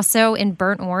 but also in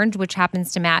burnt orange, which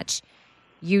happens to match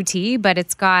UT, but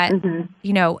it's got,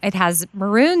 it has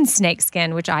maroon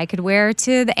snakeskin, which I could wear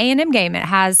to the A&M game. It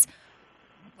has,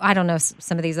 I don't know,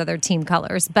 some of these other team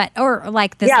colors, but, or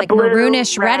like this like blue,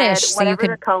 maroonish, red, reddish. So you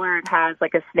could, the color it has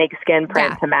like a snakeskin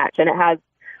print to match. And it has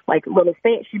like little,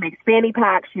 she makes fanny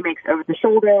packs. She makes over the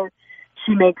shoulder.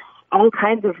 She makes all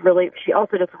kinds of she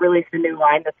also just released a new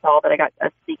line this fall that I got a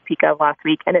sneak peek of last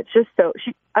week. And it's just so,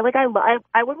 I would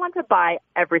want to buy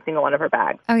every single one of her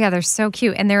bags. Oh yeah, they're so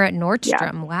cute. And they're at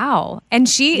Nordstrom. Yeah. Wow. And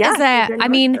she is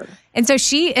and so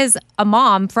she is a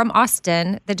mom from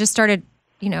Austin that just started,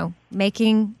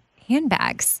 making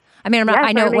handbags. I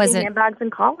know it wasn't handbags in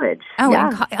college.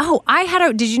 Oh,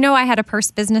 did you know I had a purse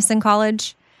business in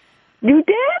college? You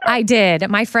did? I did.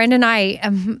 My friend and I,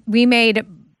 we made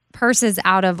purses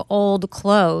out of old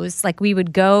clothes. Like we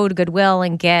would go to Goodwill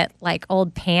and get like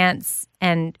old pants,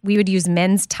 and we would use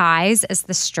men's ties as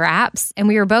the straps. And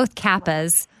we were both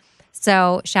Kappas.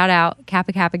 So shout out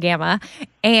Kappa Kappa Gamma.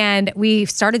 And we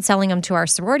started selling them to our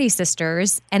sorority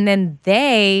sisters. And then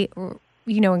they,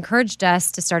 encouraged us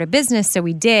to start a business. So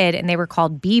we did. And they were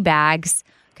called B Bags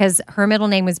because her middle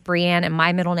name was Brienne and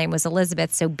my middle name was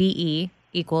Elizabeth. So BE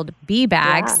equaled B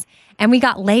Bags. Yeah. And we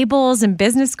got labels and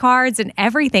business cards and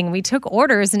everything. We took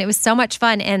orders and it was so much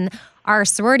fun. And our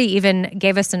sorority even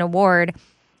gave us an award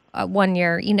one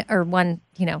year,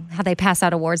 how they pass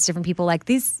out awards to different people like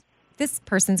this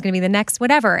person's going to be the next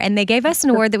whatever. And they gave us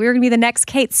an award that we were going to be the next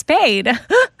Kate Spade.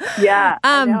 Yeah,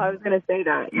 I know, I was going to say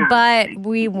that. Yeah. But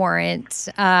we weren't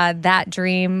that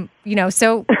dream,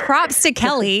 so props to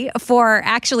Kelly for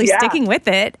actually sticking with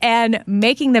it and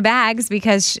making the bags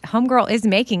because Homegirl is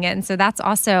making it. And so that's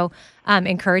also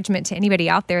encouragement to anybody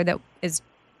out there that is,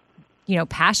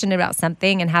 passionate about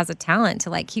something and has a talent to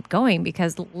like keep going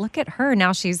because look at her.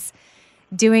 Now she's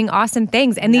doing awesome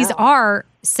things. And these are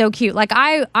so cute. Like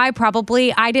I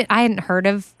hadn't heard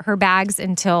of her bags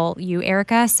until you,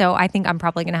 Erica. So I think I'm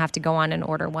probably going to have to go on and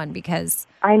order one because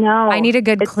I know I need a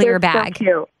good clear bag. So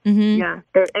cute. Mm-hmm. Yeah.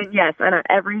 And yes. And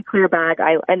every clear bag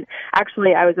I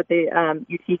was at the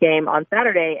UT game on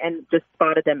Saturday and just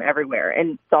spotted them everywhere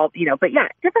and saw, but yeah,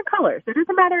 different colors. It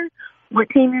doesn't matter what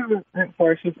team you're rooting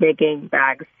for. She's making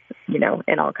bags,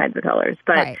 in all kinds of colors,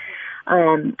 but right.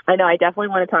 I know I definitely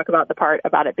want to talk about the part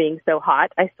about it being so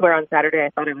hot. I swear on Saturday I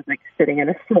thought I was like sitting in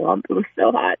a swamp. It was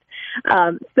so hot.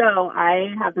 So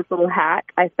I have this little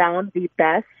hack. I found the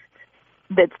best.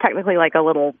 That's technically like a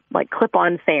little like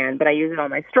clip-on fan, but I use it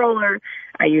on my stroller.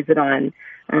 I use it on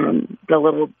the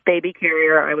little baby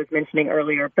carrier I was mentioning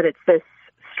earlier, but it's this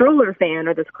stroller fan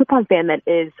or this clip-on fan that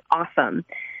is awesome.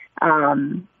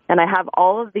 And I have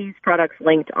all of these products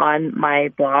linked on my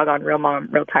blog on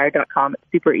realmomrealtired.com.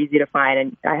 It's super easy to find,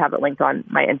 and I have it linked on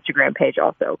my Instagram page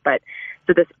also. But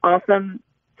so this awesome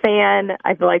fan,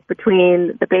 I feel like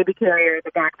between the baby carrier,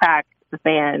 the backpack, the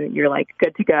fan, you're like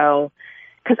good to go.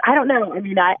 Because I don't know. I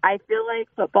mean, I feel like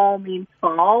football means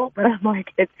fall, but I'm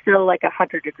like, it's still like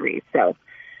 100 degrees. So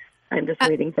I'm just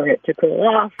waiting for it to cool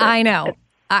off. I know.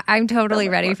 I'm totally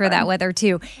ready for that weather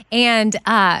too. And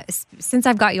since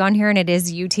I've got you on here and it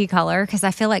is UT color, because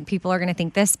I feel like people are going to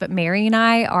think this, but Mary and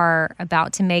I are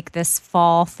about to make this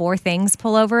fall 4 things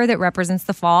pullover that represents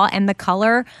the fall. And the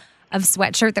color of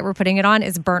sweatshirt that we're putting it on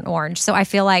is burnt orange. So I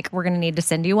feel like we're going to need to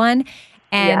send you one.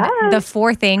 And the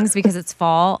 4 things, because it's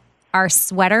fall, are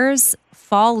sweaters,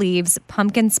 fall leaves,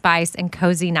 pumpkin spice, and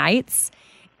cozy nights.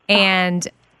 And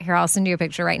here, I'll send you a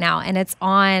picture right now. And it's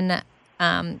on...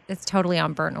 it's totally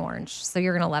on burnt orange. So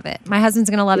you're going to love it. My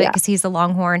husband's going to love it because he's a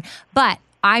Longhorn. But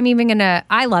I'm even going to,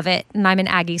 I love it. And I'm an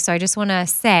Aggie. So I just want to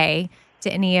say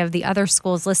to any of the other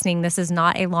schools listening, this is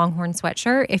not a Longhorn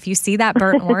sweatshirt. If you see that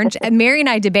burnt orange, and Mary and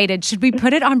I debated, should we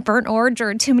put it on burnt orange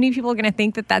or too many people are going to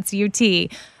think that that's UT?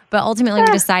 But ultimately we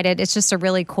decided it's just a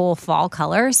really cool fall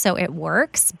color. So it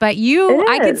works. But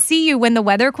I could see you when the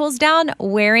weather cools down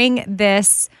wearing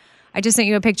this. I just sent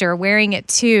you a picture wearing it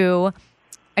to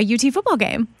a UT football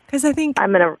game because I think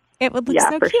it would look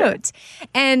so cute. Sure.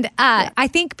 And I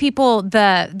think people,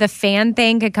 the fan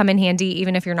thing could come in handy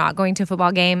even if you're not going to a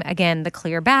football game. Again, the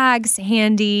clear bags,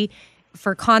 handy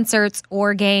for concerts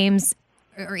or games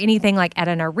or anything like at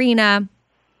an arena.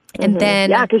 And then...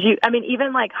 Yeah, because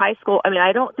even like high school,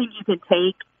 I don't think you can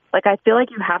take, like I feel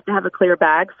like you have to have a clear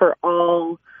bag for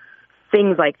all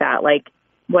things like that. Like,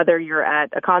 whether you're at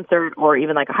a concert or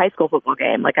even like a high school football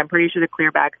game, like I'm pretty sure the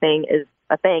clear bag thing is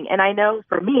a thing. And I know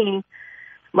for me,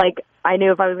 like I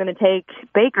knew if I was going to take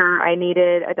Baker, I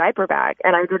needed a diaper bag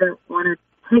and I didn't want to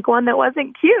take one that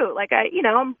wasn't cute. Like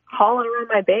I'm hauling around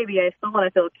my baby. I still want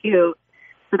to feel cute.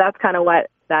 So that's kind of what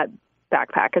that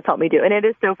backpack has helped me do. And it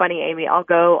is so funny, Amy, I'll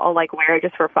like wear it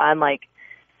just for fun. Like,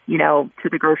 to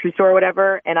the grocery store or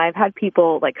whatever. And I've had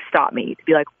people like stop me to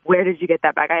be like, where did you get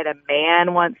that bag? I had a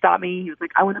man once stop me. He was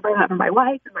like, I want to buy that for my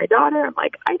wife and my daughter. I'm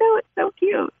like, I know, it's so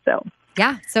cute. So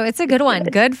yeah, so it's a good one.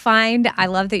 Good find. I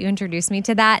love that you introduced me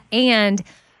to that. And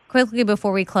quickly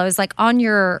before we close, like on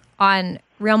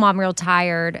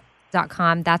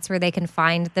realmomrealtired.com, that's where they can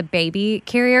find the baby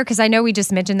carrier. Because I know we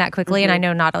just mentioned that quickly, and I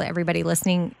know not everybody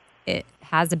listening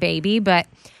has a baby, but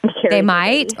they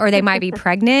might, or they might be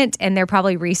pregnant, and they're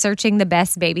probably researching the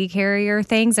best baby carrier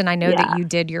things. And I know that you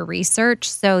did your research,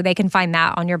 so they can find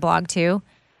that on your blog too.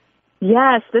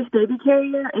 Yes, this baby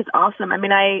carrier is awesome.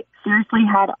 I seriously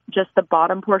had just the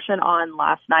bottom portion on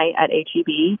last night at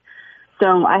HEB.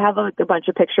 So I have a bunch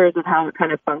of pictures of how it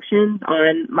kind of functions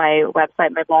on my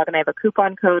website, my blog, and I have a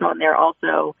coupon code on there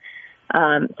also.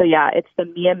 It's the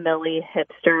Mia Millie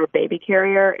Hipster Baby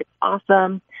Carrier. It's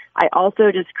awesome. I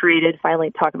also just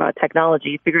finally talk about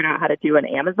technology, figured out how to do an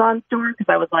Amazon store because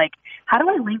I was like, how do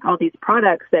I link all these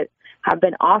products that have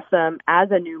been awesome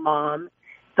as a new mom?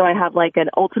 So I have like an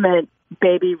ultimate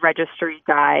baby registry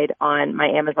guide on my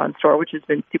Amazon store, which has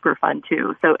been super fun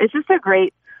too. So it's just a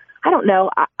great, I don't know.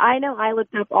 I know I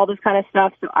looked up all this kind of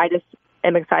stuff, so I just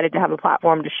am excited to have a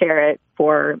platform to share it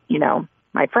for,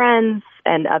 my friends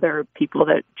and other people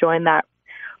that join that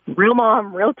Real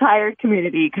Mom, Real Tired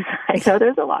community, because I know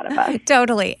there's a lot of us.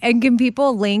 Totally. And can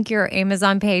people link your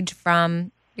Amazon page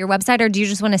from your website, or do you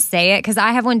just want to say it? Because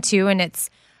I have one too, and it's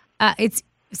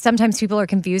sometimes people are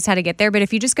confused how to get there. But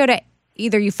if you just go to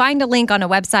either you find a link on a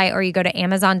website or you go to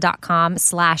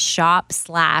amazon.com/shop/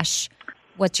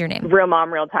 what's your name? Real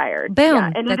Mom, Real Tired. Boom.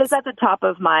 Yeah, and it is at the top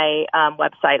of my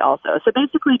website also. So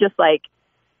basically just like,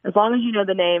 as long as you know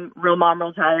the name Real Mom,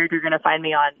 Real Tired, you're going to find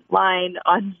me online,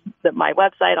 on my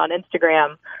website, on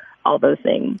Instagram, all those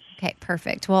things. Okay,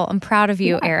 perfect. Well, I'm proud of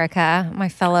you, Erica, my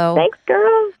fellow Thanks,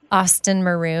 girl. Austin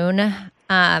Maroon.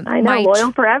 I know,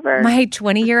 loyal forever. My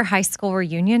 20-year high school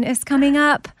reunion is coming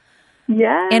up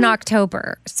in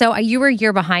October. So you were a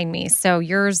year behind me. So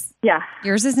yours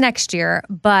is next year.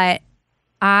 But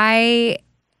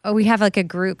we have like a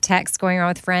group text going on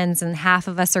with friends, and half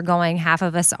of us are going, half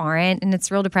of us aren't. And it's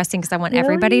real depressing because I want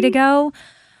everybody to go.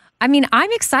 I mean,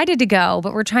 I'm excited to go,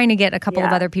 but we're trying to get a couple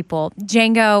of other people.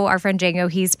 Django, our friend Django,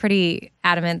 he's pretty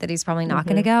adamant that he's probably not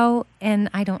going to go,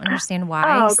 and I don't understand why.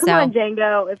 Oh, come on,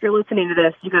 Django. If you're listening to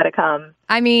this, you got to come.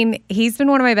 I mean, he's been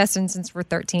one of my best friends since we were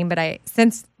 13, but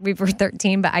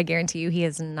I guarantee you he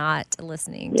is not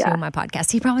listening to my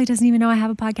podcast. He probably doesn't even know I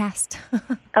have a podcast.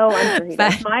 Oh, I'm sure he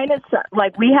does. Mine is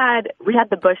like we had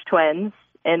the Bush twins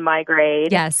in my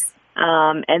grade. Yes.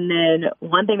 And then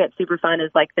one thing that's super fun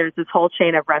is like there's this whole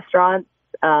chain of restaurants,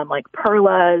 like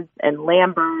Perla's and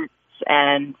Lambert's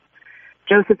and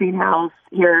Josephine House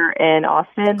here in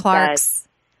Austin. Clark's.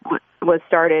 That was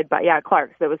started by,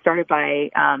 Clark's. That was started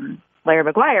by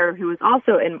Larry McGuire, who was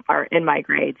also in my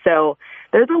grade. So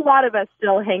there's a lot of us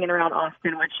still hanging around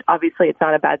Austin, which obviously it's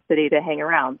not a bad city to hang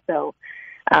around. So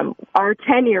our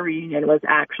 10-year reunion was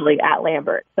actually at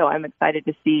Lambert. So I'm excited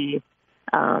to see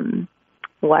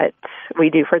what we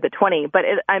do for the 20. But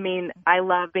I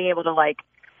love being able to like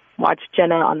watch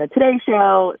Jenna on the Today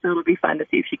Show. So it'll be fun to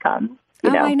see if she comes.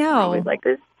 I know. I always like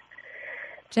this.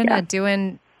 Jenna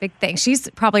doing big things. She's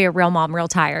probably a real mom, real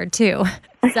tired too.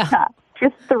 So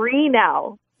just 3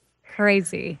 now.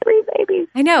 Crazy. 3 babies.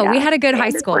 I know. Yeah. We had a good high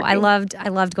And school. I loved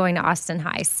going to Austin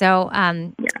High. So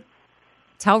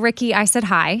tell Ricky I said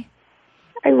hi.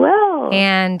 I will.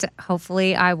 And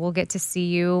hopefully I will get to see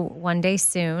you one day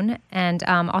soon. And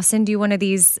I'll send you one of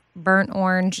these burnt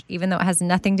orange, even though it has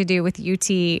nothing to do with UT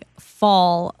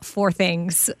fall 4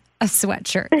 things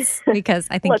sweatshirts, because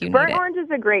I think Look, you need burnt it. orange is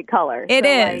a great color. It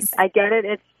is. I get it.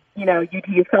 It's,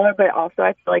 UT's color, but also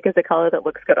I feel like it's a color that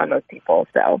looks good on most people.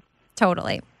 So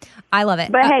Totally. I love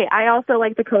it. But hey, I also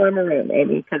like the color maroon,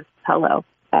 Amy, because hello.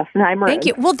 Austin High maroon. Thank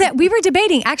you. Well, we were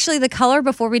debating actually the color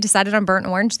before we decided on burnt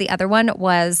orange. The other one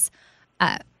was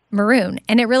maroon,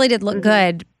 and it really did look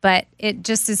good, but it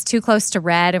just is too close to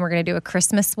red, and we're going to do a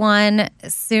Christmas one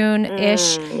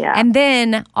soon-ish. And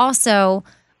then also,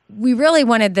 we really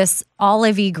wanted this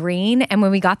olivey green, and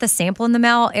when we got the sample in the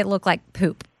mail, it looked like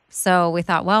poop. So we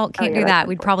thought, well, can't do that.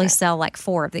 We'd probably sell like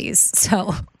 4 of these.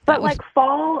 So, but like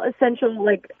fall essential,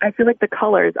 like I feel like the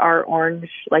colors are orange,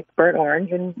 like burnt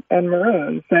orange and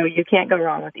maroon. So you can't go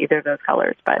wrong with either of those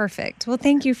colors. But perfect. Well,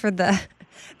 thank you for the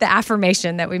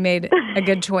affirmation that we made a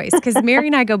good choice, because Mary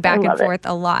and I go back and forth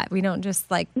a lot. We don't just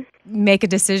like make a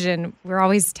decision. We're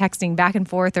always texting back and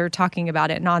forth or talking about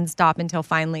it nonstop until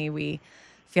finally we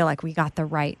feel like we got the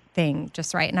right thing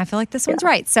just right. And I feel like this one's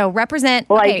right. So represent.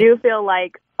 Well, okay. I do feel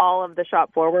like all of the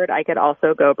shop forward, I could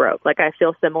also go broke. Like I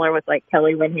feel similar with like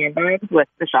Kelly Wynn handbags with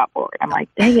the shop forward. I'm like,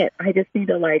 dang it, I just need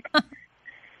to like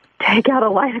take out a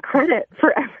line of credit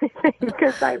for everything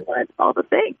because I want all the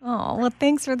things. Oh, well,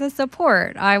 thanks for the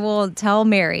support. I will tell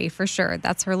Mary for sure.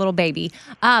 That's her little baby.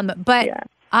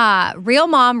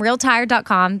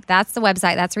 RealMomRealTired.com. That's the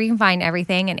website. That's where you can find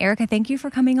everything. And Erica, thank you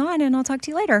for coming on, and I'll talk to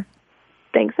you later.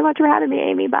 Thanks so much for having me,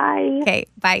 Amy. Bye. Okay,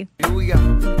 bye. Here we go.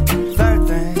 Third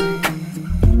thing.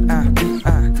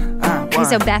 Okay,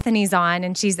 so Bethany's on,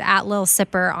 and she's at Lil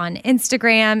Sipper on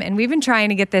Instagram, and we've been trying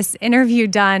to get this interview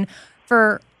done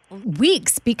for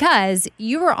weeks because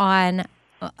you were on,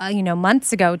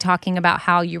 months ago talking about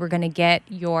how you were going to get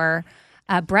your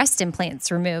breast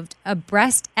implants removed, a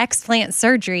breast explant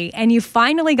surgery, and you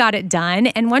finally got it done.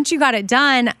 And once you got it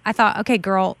done, I thought, okay,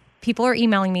 girl, people are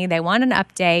emailing me. They want an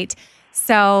update.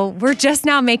 So we're just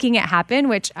now making it happen,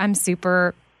 which I'm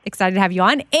super excited to have you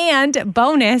on. And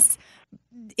bonus,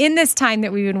 in this time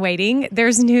that we've been waiting,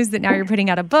 there's news that now you're putting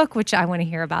out a book, which I want to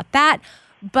hear about that.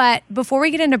 But before we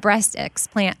get into breast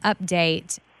explant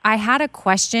update, I had a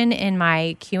question in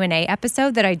my Q&A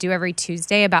episode that I do every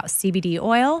Tuesday about CBD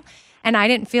oil, and I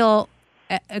didn't feel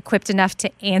equipped enough to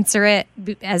answer it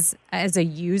as a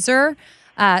user.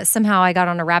 Somehow I got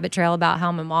on a rabbit trail about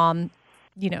how my mom,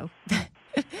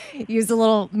 used a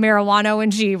little marijuana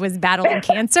when she was battling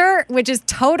cancer, which is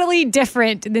totally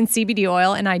different than CBD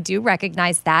oil, and I do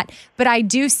recognize that. But I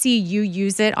do see you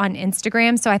use it on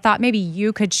Instagram, so I thought maybe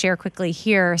you could share quickly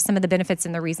here some of the benefits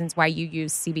and the reasons why you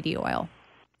use CBD oil.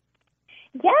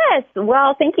 Yes.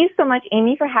 Well, thank you so much,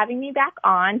 Amy, for having me back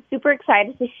on. Super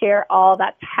excited to share all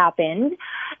that's happened.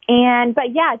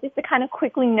 But just to kind of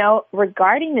quickly note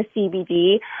regarding the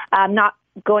CBD, not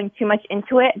going too much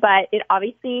into it, but it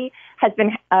obviously has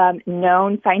been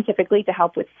known scientifically to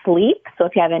help with sleep. So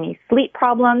if you have any sleep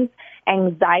problems,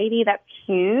 anxiety, that's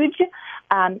huge.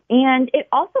 And it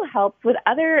also helps with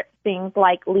other things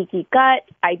like leaky gut,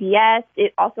 IBS.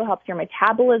 It also helps your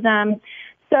metabolism.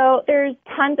 So there's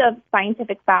tons of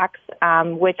scientific facts,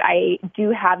 which I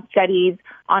do have studies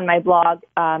on my blog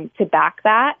to back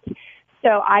that. So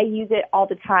I use it all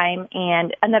the time.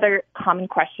 And another common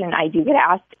question I do get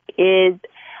asked is,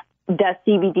 does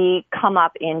CBD come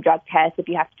up in drug tests if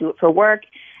you have to do it for work?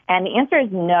 And the answer is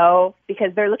no,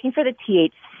 because they're looking for the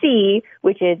THC,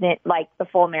 which isn't like the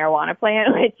full marijuana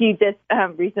plant, which you just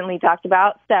recently talked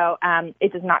about. So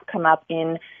it does not come up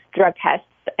in drug tests,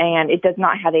 and it does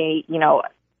not have a,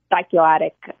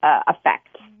 psychoactive effect.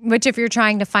 Which, if you're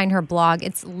trying to find her blog,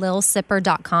 it's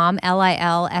lilsipper.com,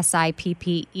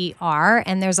 LILSIPPER,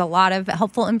 and there's a lot of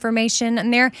helpful information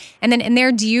in there. And then in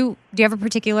there, do you have a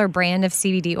particular brand of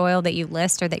CBD oil that you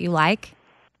list or that you like?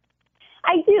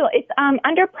 I do. It's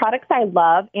under products I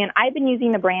love, and I've been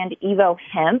using the brand Evo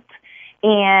Hemp,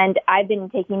 and I've been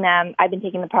taking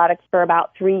the products for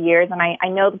about 3 years, and I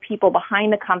know the people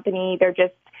behind the company. They're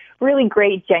just really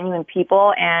great, genuine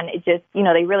people, and it just,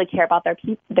 they really care about their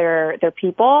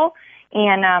people.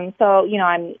 And so,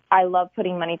 I love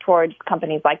putting money towards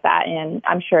companies like that, and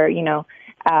I'm sure, you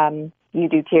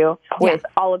do too with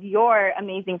all of your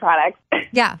amazing products.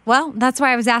 Yeah, well, that's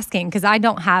why I was asking, because I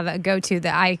don't have a go-to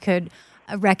that I could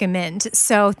recommend.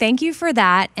 So thank you for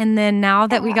that. And then now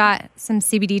that we got some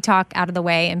CBD talk out of the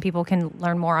way and people can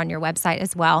learn more on your website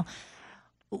as well,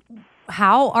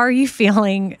 how are you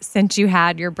feeling since you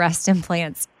had your breast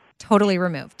implants totally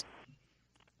removed?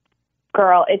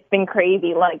 Girl, it's been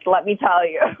crazy. Like, let me tell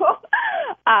you.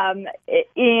 And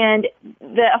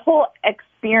the whole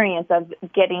experience of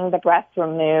getting the breasts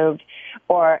removed, they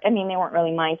weren't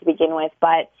really mine to begin with,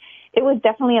 but it was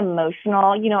definitely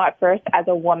emotional. At first, as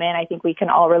a woman, I think we can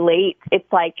all relate.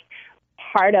 It's like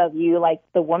part of you, like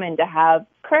the woman, to have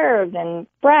curves and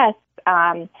breasts.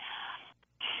 But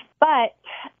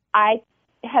I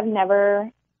have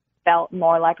never felt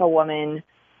more like a woman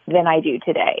than I do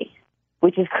today,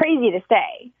 which is crazy to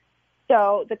say.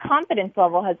 So the confidence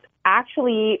level has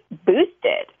actually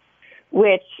boosted,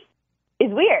 which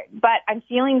is weird, but I'm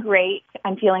feeling great.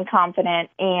 I'm feeling confident.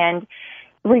 And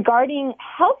regarding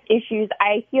health issues,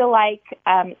 I feel like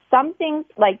some things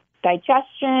like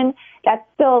digestion, that's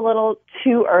still a little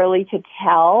too early to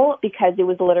tell because it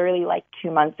was literally like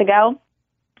 2 months ago.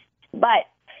 But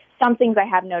some things I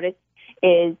have noticed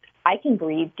is I can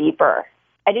breathe deeper.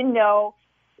 I didn't know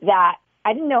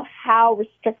how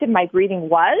restricted my breathing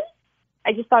was.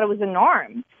 I just thought it was a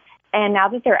norm. And now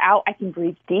that they're out, I can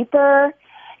breathe deeper,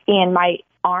 and my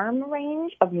arm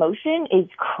range of motion is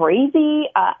crazy.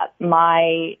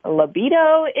 My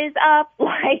libido is up,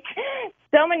 like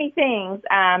so many things.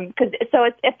 So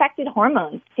it's affected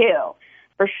hormones too,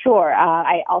 for sure.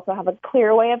 I also have a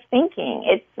clear way of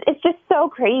thinking. It's just so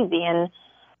crazy. And,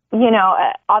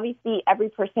 obviously every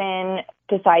person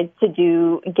decides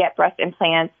to get breast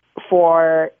implants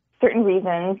for certain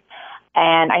reasons.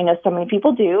 And I know so many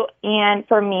people do. And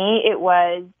for me, it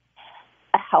was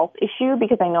a health issue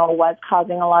because I know it was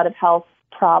causing a lot of health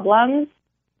problems.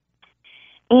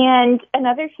 And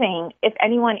another thing, if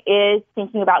anyone is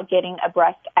thinking about getting a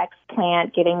breast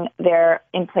explant, getting their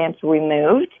implants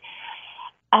removed,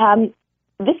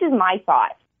 this is my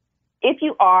thought. If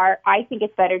you are, I think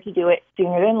it's better to do it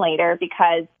sooner than later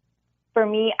because for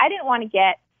me, I didn't want to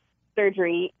get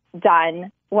surgery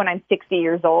done when I'm 60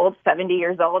 years old, 70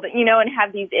 years old, and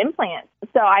have these implants.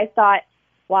 So I thought,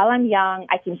 while I'm young,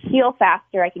 I can heal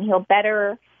faster, I can heal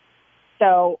better.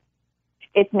 So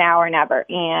it's now or never.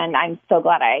 And I'm so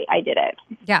glad I did it.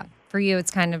 Yeah. For you,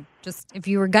 it's kind of just, if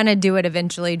you were going to do it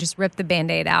eventually, just rip the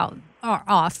Band-Aid out or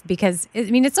off because,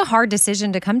 it's a hard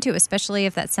decision to come to, especially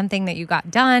if that's something that you got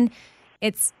done.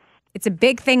 It's a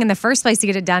big thing in the first place to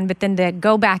get it done, but then to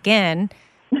go back in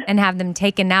and have them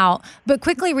taken out. But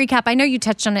quickly recap, I know you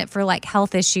touched on it for like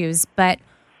health issues, but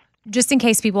just in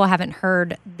case people haven't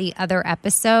heard the other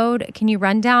episode, can you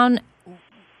run down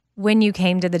when you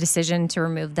came to the decision to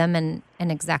remove them and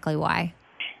exactly why?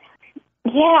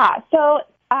 Yeah. So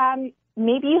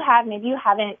maybe you have, maybe you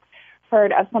haven't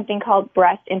heard of something called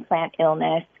breast implant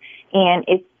illness, and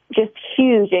it's just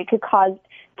huge. It could cause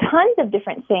tons of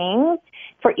different things.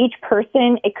 For each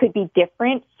person, it could be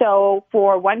different. So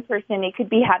for one person, it could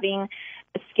be having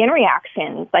skin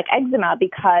reactions like eczema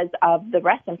because of the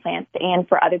breast implants. And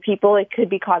for other people, it could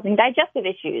be causing digestive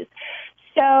issues.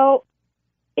 So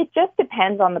it just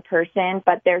depends on the person,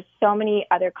 but there's so many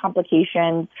other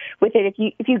complications with it.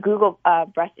 If you Google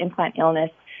breast implant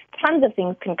illness, tons of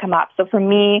things can come up. So for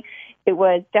me, it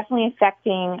was definitely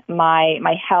affecting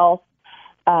my health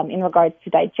in regards to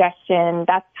digestion.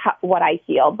 That's what I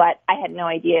feel, but I had no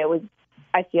idea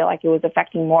I feel like it was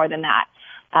affecting more than that.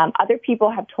 Other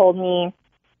people have told me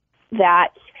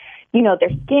that, their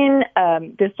skin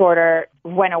disorder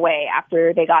went away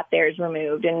after they got theirs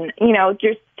removed. And,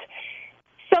 just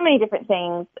so many different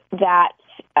things that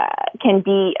can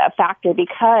be a factor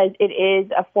because it is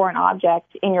a foreign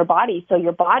object in your body. So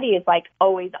your body is like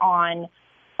always on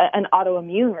an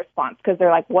autoimmune response because they're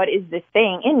like, what is this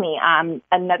thing in me?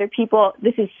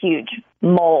 This is huge,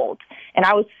 mold. And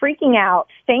I was freaking out.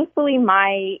 Thankfully,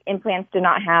 my implants do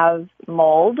not have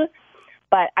mold,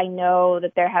 but I know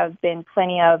that there have been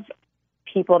plenty of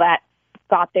people that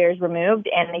got theirs removed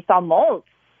and they saw mold.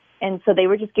 And so they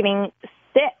were just getting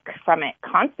sick from it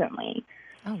constantly.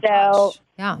 Oh, so,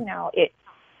 gosh. Yeah.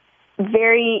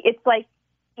 It's like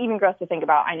even gross to think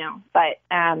about, I know. But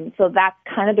so that's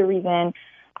kind of the reason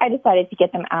I decided to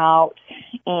get them out.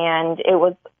 And it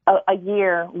was a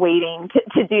year waiting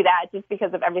to do that just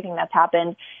because of everything that's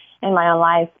happened in my own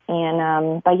life.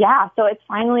 And, but yeah, so it's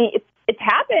finally, it's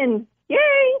happened. Yay.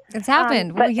 It's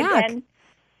happened. Well, yeah. Again,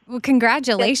 well,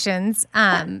 congratulations.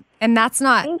 And that's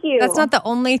not, Thank you. That's not the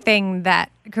only thing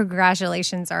that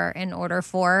congratulations are in order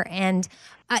for. And,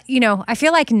 I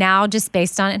feel like now just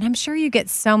based on, and I'm sure you get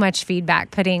so much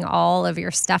feedback putting all of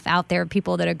your stuff out there,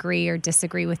 people that agree or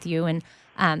disagree with you. And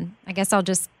I guess I'll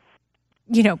just,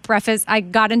 preface, I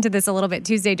got into this a little bit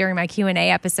Tuesday during my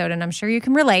Q&A episode, and I'm sure you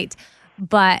can relate,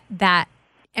 but that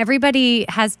everybody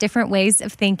has different ways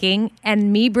of thinking,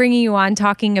 and me bringing you on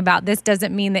talking about this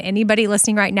doesn't mean that anybody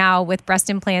listening right now with breast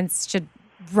implants should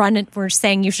we're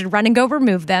saying you should run and go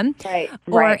remove them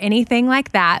or anything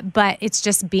like that. But it's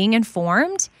just being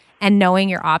informed and knowing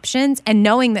your options and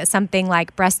knowing that something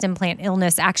like breast implant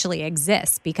illness actually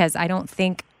exists, because I don't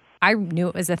think I knew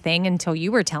it was a thing until you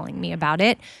were telling me about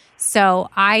it. So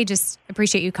I just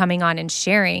appreciate you coming on and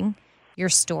sharing your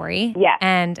story. Yeah.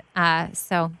 And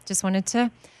so just wanted to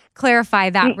clarify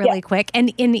that really quick.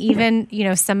 And in even,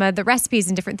 some of the recipes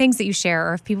and different things that you share,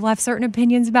 or if people have certain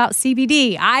opinions about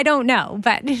CBD, I don't know,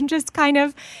 but just kind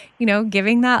of,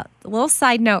 giving that little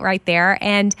side note right there.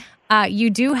 And you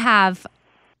do have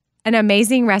an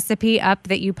amazing recipe up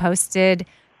that you posted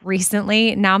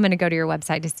recently. Now I'm going to go to your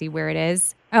website to see where it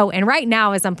is. Oh, and right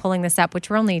now as I'm pulling this up, which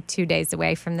we're only 2 days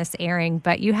away from this airing,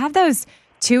 but you have those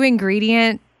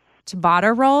 2-ingredient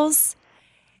ciabatta rolls.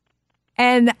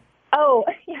 And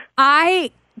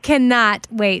I cannot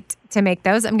wait to make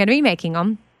those. I'm going to be making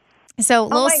them. So,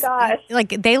 my gosh.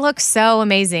 They look so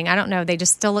amazing. I don't know. They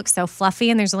just still look so fluffy,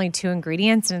 and there's only 2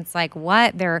 ingredients. And it's like,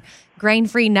 what? They're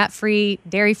grain-free, nut-free,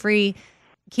 dairy-free,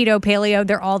 keto, paleo.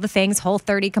 They're all the things,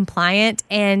 Whole30 compliant.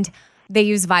 And they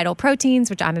use Vital Proteins,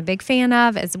 which I'm a big fan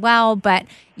of as well. But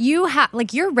you have,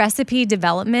 your recipe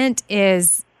development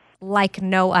is like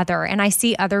no other. And I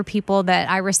see other people that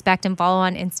I respect and follow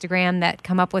on Instagram that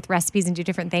come up with recipes and do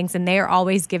different things, and they are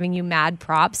always giving you mad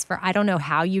props for, I don't know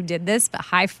how you did this, but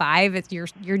high five, it's your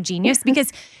genius,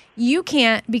 because you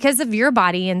can't, because of your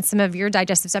body and some of your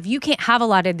digestive stuff, you can't have a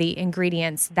lot of the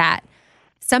ingredients that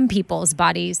some people's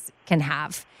bodies can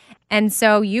have. And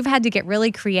so you've had to get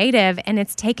really creative, and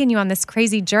it's taken you on this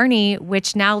crazy journey,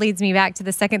 which now leads me back to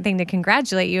the second thing to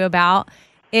congratulate you about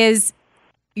is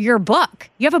your book.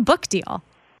 You have a book deal.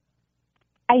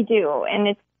 I do.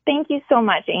 And thank you so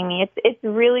much, Amy. It's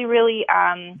really, really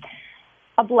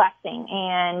a blessing.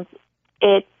 And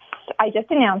I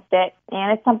just announced it,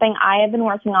 and it's something I have been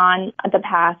working on the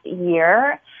past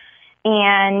year.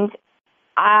 And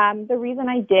the reason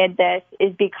I did this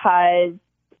is because,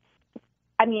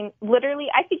 literally,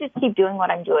 I could just keep doing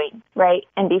what I'm doing, right,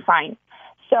 and be fine.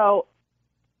 So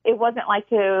it wasn't like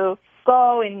to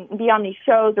go and be on these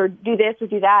shows or do this or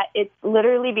do that. It's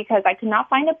literally because I could not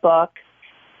find a book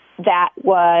that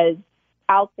was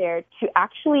out there to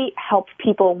actually help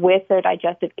people with their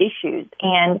digestive issues.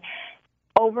 And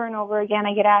over and over again,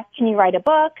 I get asked, can you write a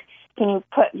book? Can you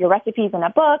put your recipes in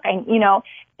a book?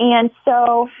 And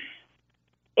so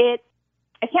I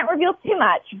can't reveal too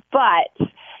much, but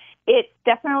it's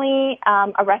definitely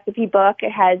a recipe book.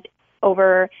 It has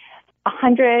over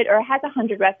 100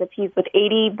 recipes with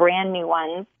 80 brand new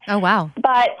ones. Oh, wow.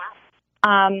 But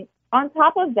on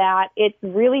top of that, it's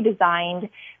really designed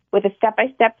with a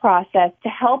step-by-step process to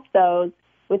help those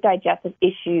with digestive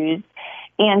issues.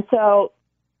 And so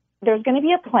there's going to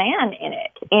be a plan in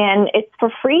it, and it's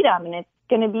for freedom, and it's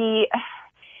going to be,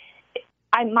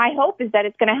 my hope is that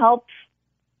it's going to help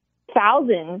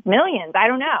thousands, millions, I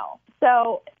don't know.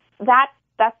 So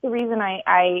that's the reason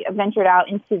I ventured out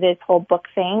into this whole book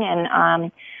thing, and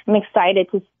I'm excited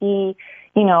to see,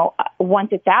 once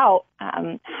it's out,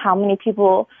 how many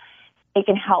people it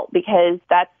can help, because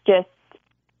that's just,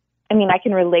 I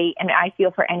can relate, and I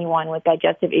feel for anyone with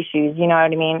digestive issues, you know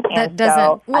what I mean? That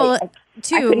doesn't, I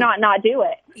could not do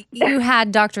it. You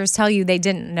had doctors tell you they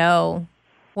didn't know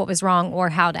what was wrong or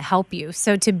how to help you.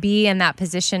 So to be in that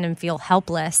position and feel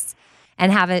helpless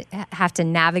and have to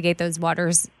navigate those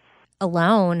waters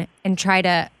alone and try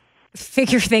to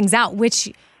figure things out, which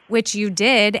you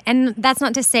did. And that's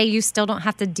not to say you still don't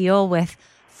have to deal with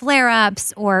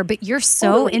flare-ups but you're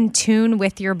so in tune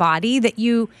with your body that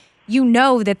you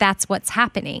know that that's what's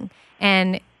happening.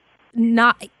 And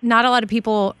not a lot of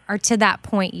people are to that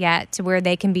point yet to where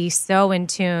they can be so in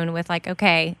tune with like,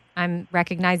 okay, I'm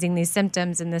recognizing these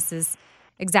symptoms and this is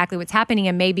exactly what's happening.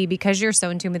 And maybe because you're so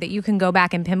in tune with it, you can go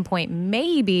back and pinpoint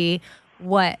maybe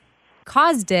what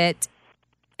caused it,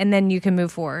 and then you can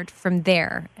move forward from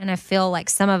there. And I feel like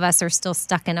some of us are still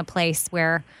stuck in a place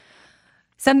where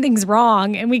something's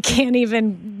wrong and we can't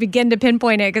even begin to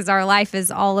pinpoint it because our life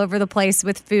is all over the place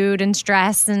with food and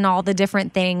stress and all the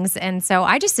different things. And so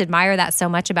I just admire that so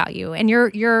much about you. And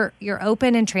you're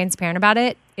open and transparent about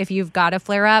it if you've got a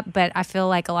flare up. But I feel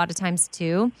like a lot of times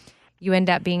too, you end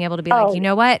up being able to be like, you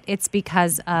know what? It's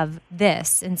because of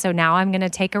this. And so now I'm going to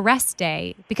take a rest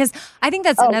day, because I think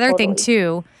that's another thing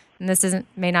too. And this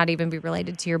may not even be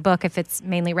related to your book if it's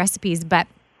mainly recipes, but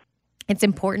it's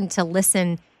important to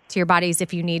listen to your bodies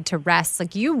if you need to rest.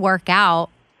 Like, you work out,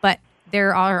 but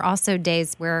there are also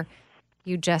days where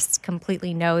you just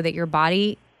completely know that your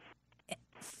body,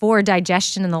 for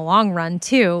digestion in the long run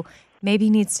too, maybe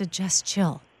needs to just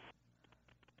chill.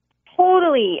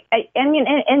 Totally. I mean,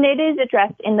 and it is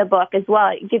addressed in the book as well.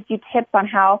 It gives you tips on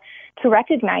how to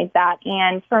recognize that.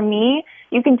 And for me,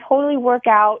 you can totally work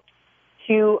out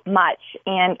too much.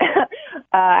 And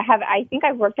I think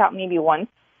I've worked out maybe once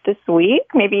this week,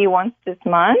 maybe once this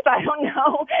month. I don't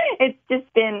know. It's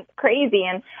just been crazy,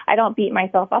 and I don't beat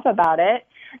myself up about it.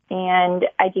 And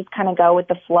I just kind of go with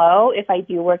the flow. If I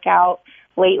do work out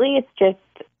lately, it's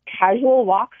just casual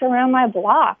walks around my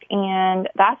block, and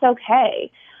that's okay.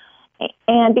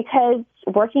 And because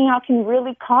working out can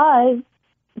really cause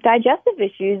digestive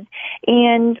issues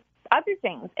and other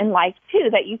things in life too,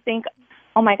 that you think,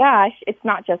 oh my gosh, it's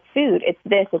not just food. It's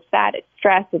this, it's that, it's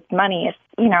stress, it's money, it's,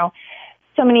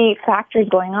 so many factors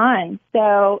going on.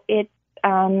 So it's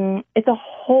a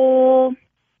whole,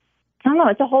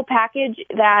 it's a whole package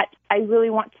that I really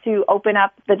want to open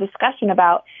up the discussion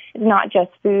about. It's not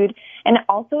just food. And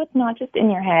also it's not just in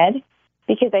your head,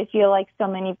 because I feel like so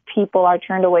many people are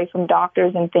turned away from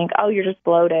doctors and think, oh, you're just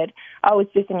bloated. Oh,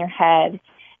 it's just in your head.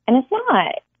 And it's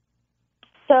not.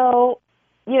 So,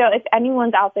 if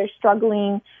anyone's out there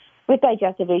struggling with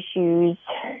digestive issues,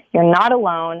 you're not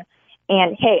alone.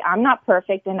 And hey, I'm not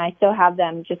perfect, and I still have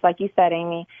them, just like you said,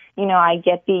 Amy. I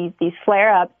get these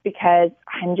flare-ups because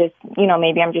I'm just,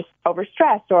 maybe I'm just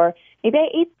overstressed, or maybe I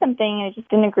ate something and it just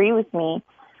didn't agree with me.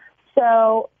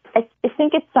 So I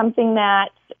think it's something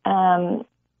that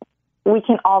we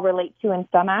can all relate to in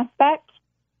some aspect.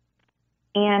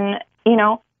 And,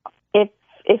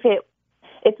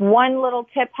 if one little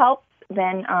tip helps,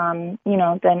 then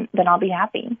I'll be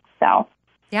happy. So.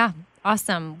 Yeah.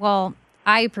 Awesome. Well,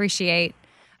 I appreciate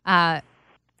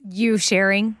you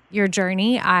sharing your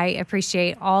journey. I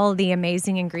appreciate all the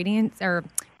amazing ingredients or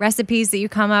recipes that you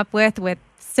come up with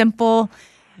simple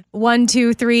 1,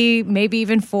 2, 3, maybe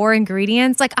even 4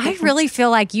 ingredients. Like, I really feel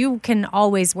like you can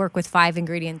always work with 5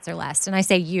 ingredients or less. And I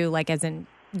say you, like as in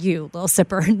you, little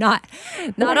sipper. Not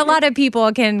a lot of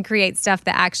people can create stuff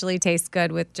that actually tastes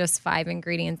good with just 5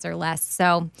 ingredients or less.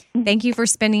 So thank you for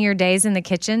spending your days in the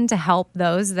kitchen to help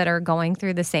those that are going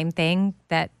through the same thing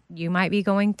that you might be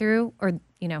going through, or,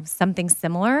 something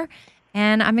similar.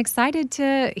 And I'm excited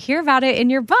to hear about it in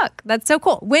your book. That's so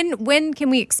cool. When can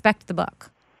we expect the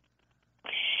book?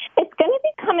 It's going to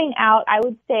be coming out, I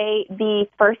would say, the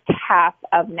first half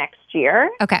of next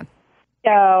year. Okay.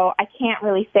 So I can't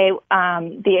really say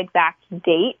the exact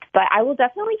date, but I will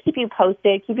definitely keep you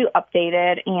posted, keep you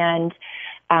updated. And,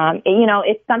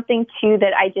 it's something, too,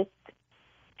 that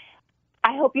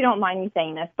I hope you don't mind me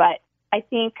saying this, but I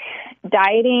think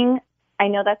dieting, I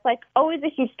know that's like always a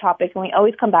huge topic, and we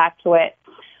always come back to it,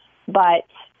 but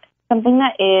something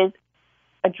that is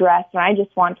addressed, and I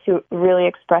just want to really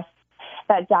express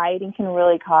that dieting can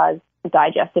really cause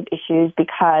digestive issues,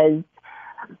 because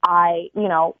I,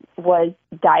 was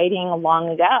dieting long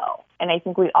ago, and I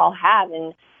think we all have.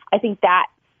 And I think that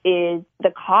is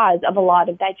the cause of a lot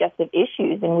of digestive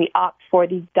issues. And we opt for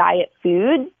these diet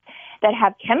foods that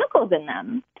have chemicals in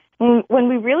them when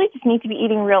we really just need to be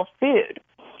eating real food.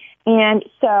 And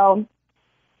so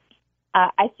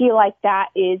I feel like that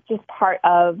is just part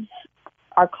of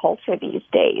our culture these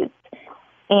days.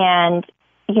 And,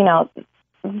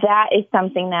 that is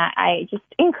something that I just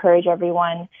encourage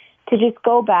everyone to just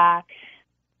go back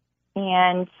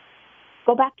to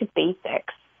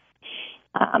basics.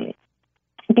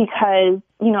 Because,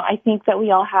 I think that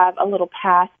we all have a little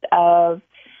past of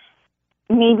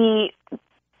maybe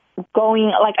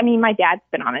going, my dad's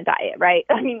been on a diet, right?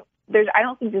 I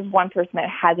don't think there's one person that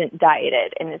hasn't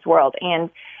dieted in this world. And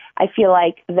I feel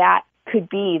like that could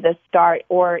be the start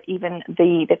or even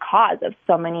the cause of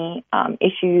so many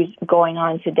issues going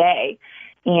on today,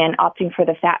 and opting for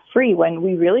the fat-free when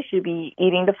we really should be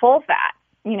eating the full fat,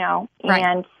 Right.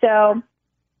 And so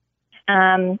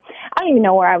I don't even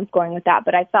know where I was going with that,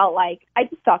 but I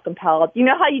just felt compelled. You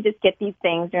know how you just get these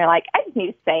things and you're like, I just need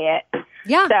to say it.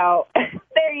 Yeah. So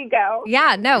there you go.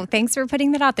 Yeah, no, thanks for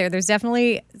putting that out there. There's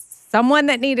definitely someone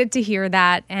that needed to hear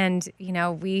that. And,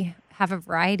 we have a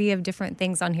variety of different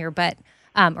things on here, but,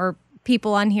 or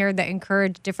people on here that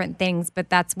encourage different things. But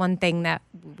that's one thing that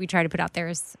we try to put out there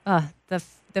is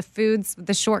the foods,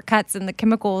 the shortcuts and the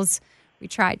chemicals. We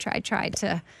try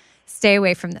to stay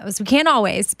away from those. We can't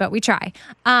always, but we try.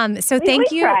 So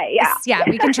thank you. Try, yeah. Yeah,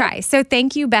 we can try. So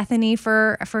thank you, Bethany,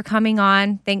 for coming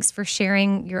on. Thanks for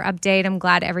sharing your update. I'm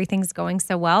glad everything's going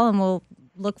so well, and we'll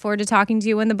look forward to talking to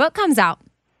you when the book comes out.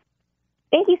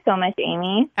 Thank you so much,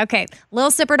 Amy. Okay,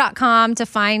 lilsipper.com to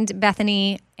find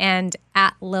Bethany, and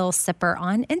at lilsipper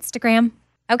on Instagram.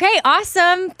 Okay,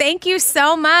 awesome. Thank you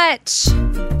so much.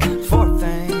 Fourth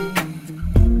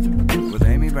thing with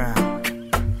Amy Brown.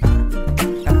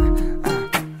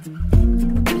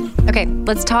 Okay,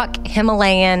 let's talk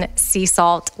Himalayan sea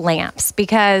salt lamps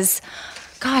because,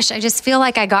 gosh, I just feel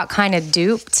like I got kind of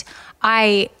duped.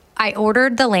 I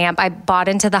ordered the lamp. I bought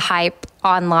into the hype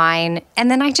online,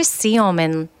 and then I just see them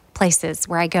in places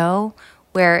where I go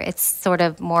where it's sort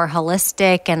of more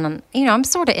holistic, and, I'm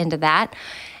sort of into that.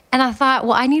 And I thought,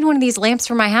 well, I need one of these lamps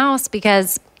for my house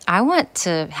because I want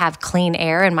to have clean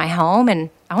air in my home, and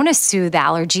I want to soothe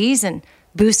allergies and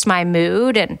boost my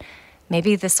mood, and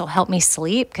maybe this will help me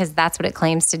sleep because that's what it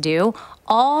claims to do,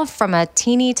 all from a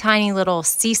teeny tiny little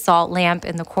sea salt lamp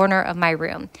in the corner of my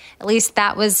room. At least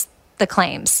that was the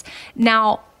claims.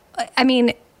 Now, I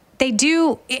mean, they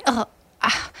do,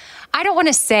 I don't want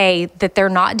to say that they're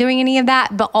not doing any of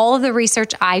that, but all of the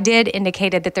research I did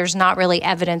indicated that there's not really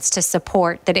evidence to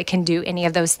support that it can do any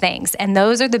of those things. And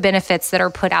those are the benefits that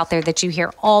are put out there that you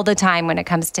hear all the time when it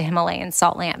comes to Himalayan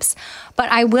salt lamps.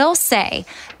 But I will say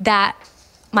that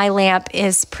my lamp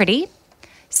is pretty,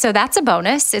 so that's a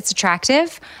bonus. It's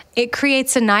attractive. It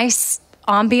creates a nice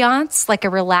ambiance, like a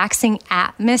relaxing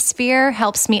atmosphere,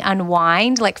 helps me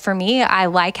unwind. Like for me, I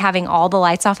like having all the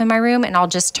lights off in my room, and I'll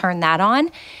just turn that on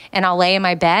and I'll lay in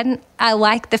my bed. I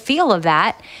like the feel of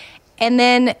that. And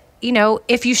then,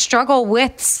 if you struggle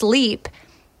with sleep,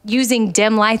 using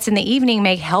dim lights in the evening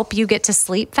may help you get to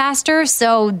sleep faster.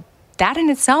 So that in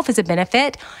itself is a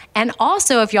benefit. And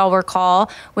also, if y'all recall,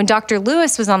 when Dr.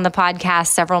 Lewis was on the podcast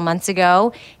several months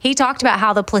ago, he talked about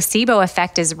how the placebo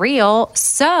effect is real.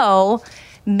 So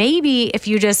maybe if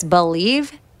you just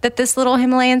believe that this little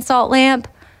Himalayan salt lamp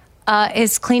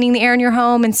is cleaning the air in your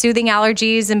home and soothing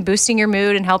allergies and boosting your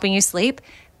mood and helping you sleep,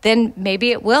 then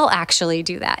maybe it will actually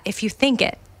do that if you think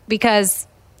it, because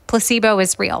placebo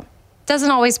is real. Doesn't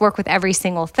always work with every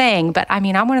single thing, but I'm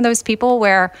one of those people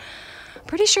where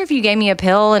pretty sure if you gave me a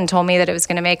pill and told me that it was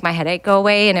going to make my headache go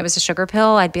away and it was a sugar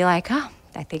pill, I'd be like, oh,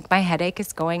 I think my headache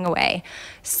is going away.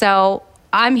 So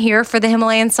I'm here for the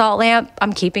Himalayan salt lamp.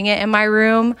 I'm keeping it in my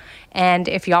room. And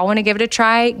if y'all want to give it a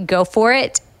try, go for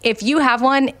it. If you have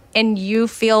one and you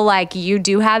feel like you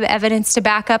do have evidence to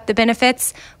back up the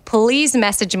benefits, please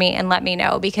message me and let me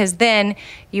know, because then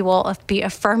you will be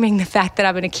affirming the fact that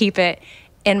I'm going to keep it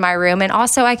in my room. And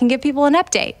also I can give people an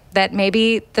update that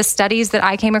maybe the studies that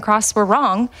I came across were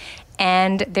wrong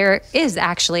and there is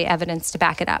actually evidence to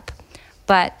back it up.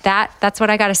 But that's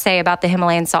what I got to say about the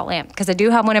Himalayan salt lamp, because I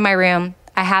do have one in my room.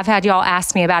 I have had y'all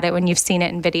ask me about it when you've seen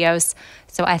it in videos.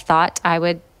 So I thought I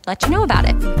would let you know about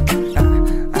it.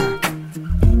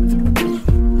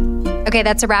 Okay,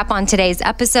 that's a wrap on today's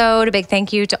episode. A big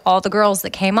thank you to all the girls that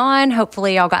came on.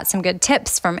 Hopefully y'all got some good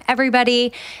tips from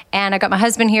everybody. And I got my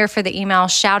husband here for the email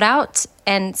shout out.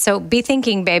 And so be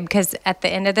thinking, babe, because at the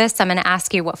end of this, I'm going to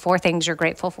ask you what 4 things you're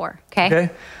grateful for. Okay?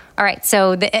 All right.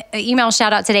 So the email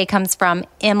shout out today comes from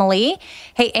Emily.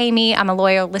 Hey, Amy, I'm a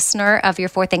loyal listener of your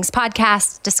 4 Things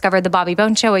podcast. Discovered the Bobby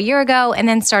Bone Show a year ago and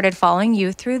then started following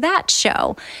you through that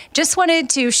show. Just wanted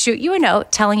to shoot you a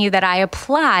note telling you that I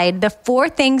applied the 4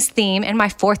 Things theme in my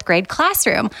 4th grade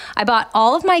classroom. I bought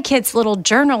all of my kids little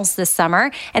journals this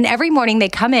summer, and every morning they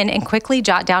come in and quickly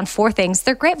jot down 4 things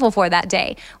they're grateful for that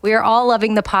day. We are all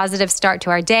loving the positive start to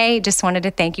our day. Just wanted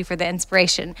to thank you for the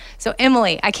inspiration. So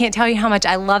Emily, I can't tell you how much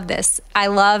I love this. I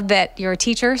love that you're a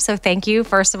teacher. So thank you,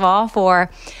 first of all, for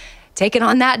taking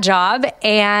on that job,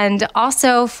 and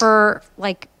also for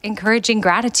encouraging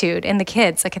gratitude in the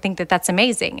kids. I think that that's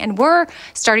amazing. And we're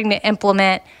starting to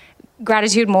implement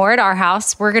gratitude more at our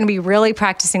house. We're going to be really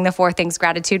practicing the 4 Things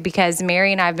gratitude, because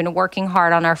Mary and I have been working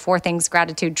hard on our 4 Things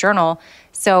gratitude journal.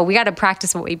 So we got to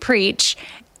practice what we preach.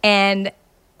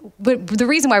 But the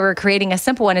reason why we're creating a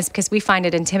simple one is because we find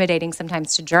it intimidating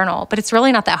sometimes to journal, but it's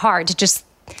really not that hard to just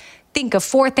think of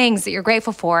 4 things that you're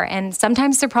grateful for. And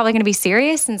sometimes they're probably going to be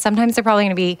serious, and sometimes they're probably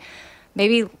going to be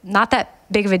maybe not that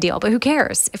big of a deal, but who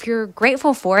cares? If you're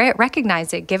grateful for it,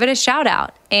 recognize it, give it a shout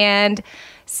out. And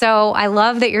so I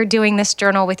love that you're doing this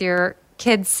journal with your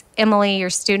kids, Emily, your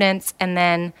students, and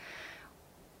then,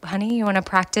 honey, you want to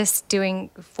practice doing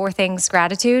 4 things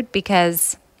gratitude,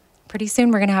 because pretty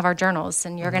soon we're going to have our journals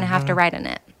and you're going to have to write in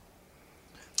it.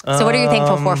 So what are you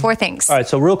thankful for? 4 things. All right.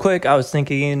 So real quick, I was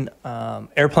thinking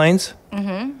airplanes,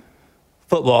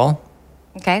 football,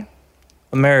 Okay.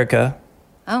 America,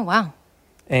 Oh, wow.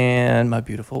 and my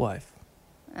beautiful wife.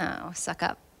 Oh, suck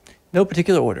up. No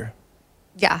particular order.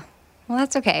 Yeah. Well,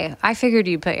 that's okay. I figured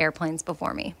you'd put airplanes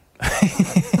before me.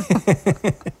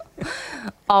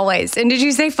 Always. And did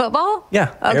you say football?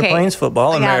 Yeah. Okay. Airplanes,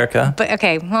 football, Yeah, America. But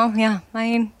okay. Well, yeah.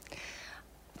 I mean,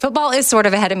 football is sort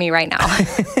of ahead of me right now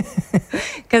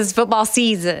because football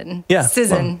season. Yeah.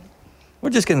 Season. Well, we're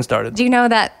just getting started. Do you know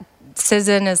that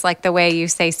season is like the way you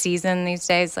say season these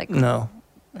days? Like, No.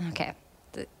 okay.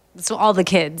 So all the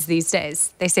kids these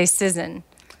days, they say season.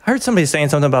 I heard somebody saying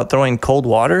something about throwing cold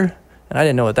water, and I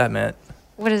didn't know what that meant.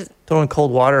 What is? Throwing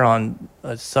cold water on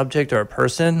a subject or a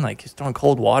person, like he's throwing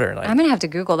cold water. Like, I'm gonna have to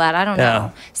Google that. I don't Yeah.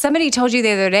 know. Somebody told you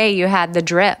the other day you had the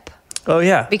drip oh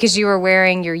yeah, because you were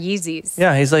wearing your Yeezys.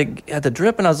 yeah. He's like, had the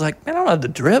drip, and I was like, man, I don't have the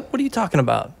drip. What are you talking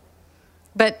about?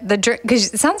 But the drip,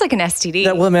 because it sounds like an STD.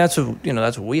 Well, I mean, that's what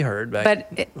that's what we heard back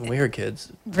But when we were kids.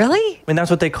 Really? I mean,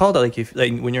 that's what they called it. Like, if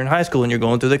when you're in high school and you're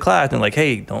going through the class, and like,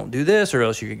 hey, don't do this, or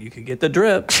else you could get the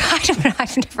drip. I don't know.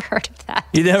 I've never heard of that.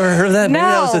 You never heard of that? Maybe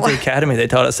that was at No. the academy. They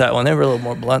taught us that one. They were a little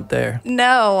more blunt there.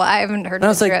 No, I haven't heard And I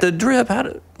of was the like, drip. the drip? How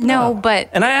did? No, but-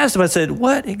 And I asked him. I said,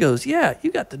 what? He goes, yeah,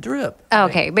 you got the drip.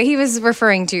 Okay, but he was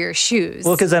referring to your shoes.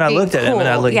 Well, because then I being looked at him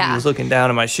and cool. he was looking down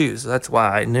at my shoes. So that's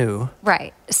why I knew.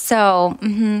 Right. So,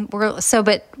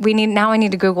 but we need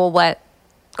to Google what.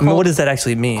 I mean, what does that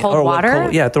actually mean? cold Or what water?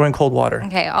 yeah, throwing cold water.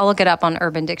 Okay, I'll look it up on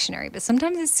Urban Dictionary, but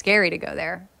sometimes it's scary to go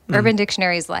there. Urban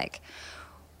Dictionary is like,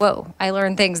 whoa, I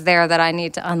learn things there that I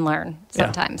need to unlearn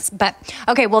sometimes. But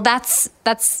okay, well, that's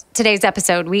today's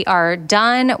episode. We are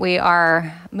done. We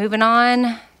are moving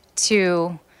on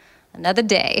to another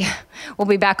day. We'll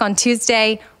be back on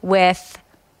Tuesday with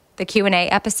the Q&A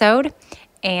episode,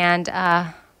 and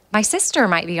my sister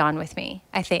might be on with me,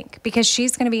 I think, because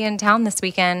she's going to be in town this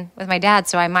weekend with my dad,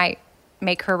 so I might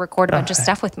make her record a bunch of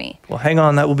stuff with me. Well, hang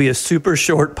on. That will be a super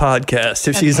short podcast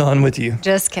if she's on with you.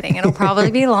 Just kidding. It'll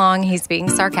probably be long. He's being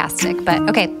sarcastic. But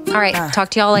okay. All right.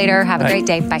 Talk to y'all later. Have a great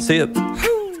day. Bye. See ya.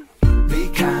 Be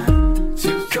kind,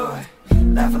 choose joy,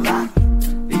 laugh a lot.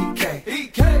 EK, be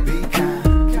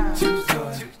kind, choose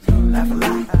joy, laugh a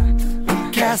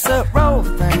lot. Casserole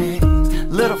things,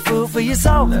 little food for your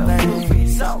soul things.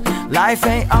 Life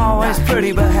ain't always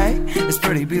pretty, but hey, it's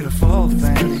pretty beautiful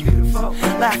things.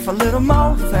 Laugh a little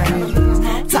more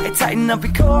things, tighten up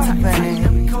your core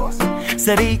things.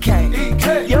 Said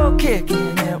EK, you're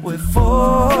kicking it with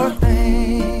 4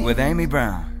 things. With Amy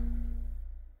Brown.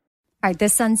 All right,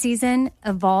 this sun season,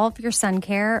 evolve your sun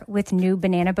care with new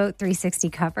Banana Boat 360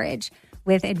 coverage.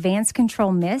 With Advanced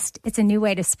Control Mist, it's a new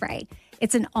way to spray.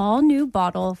 It's an all-new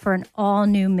bottle for an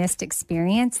all-new mist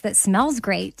experience that smells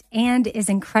great and is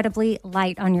incredibly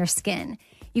light on your skin.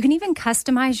 You can even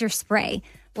customize your spray.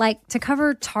 Like to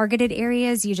cover targeted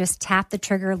areas, you just tap the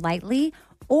trigger lightly,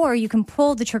 or you can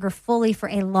pull the trigger fully for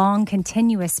a long,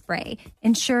 continuous spray,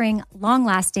 ensuring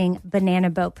long-lasting Banana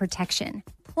Boat protection.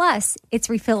 Plus, it's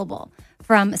refillable.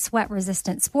 From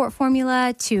sweat-resistant sport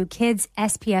formula to kids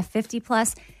SPF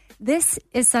 50+, this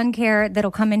is sun care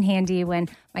that'll come in handy when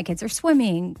my kids are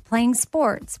swimming, playing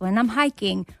sports, when I'm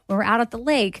hiking, when we're out at the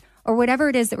lake, or whatever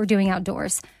it is that we're doing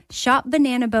outdoors. Shop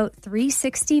Banana Boat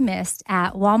 360 Mist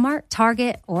at Walmart,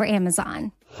 Target, or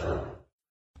Amazon.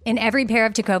 In every pair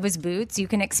of Tecovas boots, you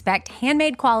can expect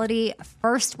handmade quality,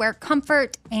 first wear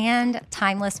comfort, and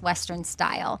timeless Western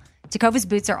style. Tecovas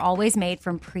boots are always made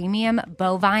from premium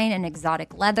bovine and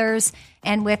exotic leathers,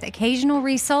 and with occasional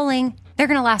resoling, they're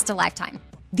going to last a lifetime.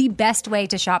 The best way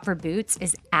to shop for boots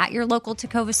is at your local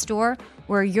Tecovas store,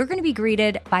 where you're going to be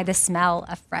greeted by the smell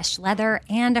of fresh leather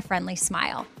and a friendly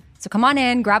smile. So come on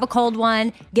in, grab a cold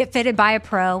one, get fitted by a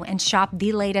pro, and shop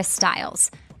the latest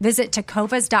styles. Visit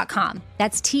tecovas.com.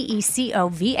 That's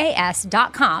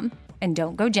TECOVAS.com. And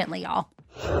don't go gently, y'all.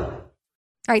 All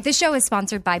right, this show is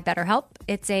sponsored by BetterHelp.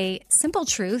 It's a simple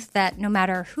truth that no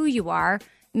matter who you are,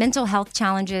 mental health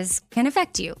challenges can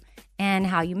affect you, and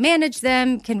how you manage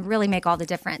them can really make all the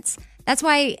difference. That's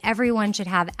why everyone should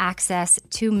have access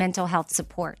to mental health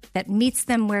support that meets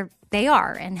them where they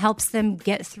are and helps them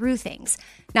get through things.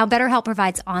 Now, BetterHelp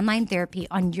provides online therapy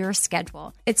on your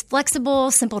schedule. It's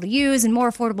flexible, simple to use, and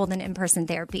more affordable than in-person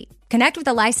therapy. Connect with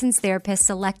a licensed therapist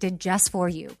selected just for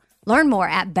you. Learn more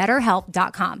at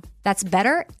BetterHelp.com. That's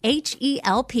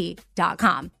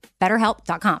BetterHelp.com.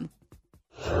 BetterHelp.com.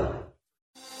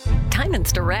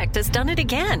 Diamonds Direct has done it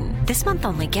again. This month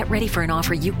only, get ready for an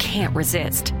offer you can't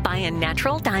resist. Buy a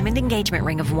natural diamond engagement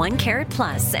ring of 1 carat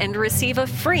plus and receive a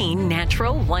free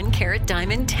natural 1 carat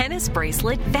diamond tennis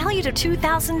bracelet valued at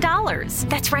 $2,000.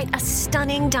 That's right, a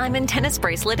stunning diamond tennis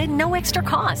bracelet at no extra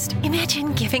cost.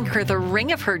 Imagine giving her the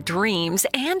ring of her dreams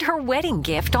and her wedding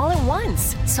gift all at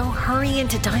once. So hurry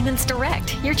into Diamonds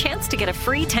Direct. Your chance to get a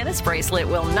free tennis bracelet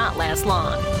will not last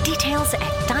long. Details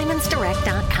at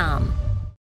diamondsdirect.com.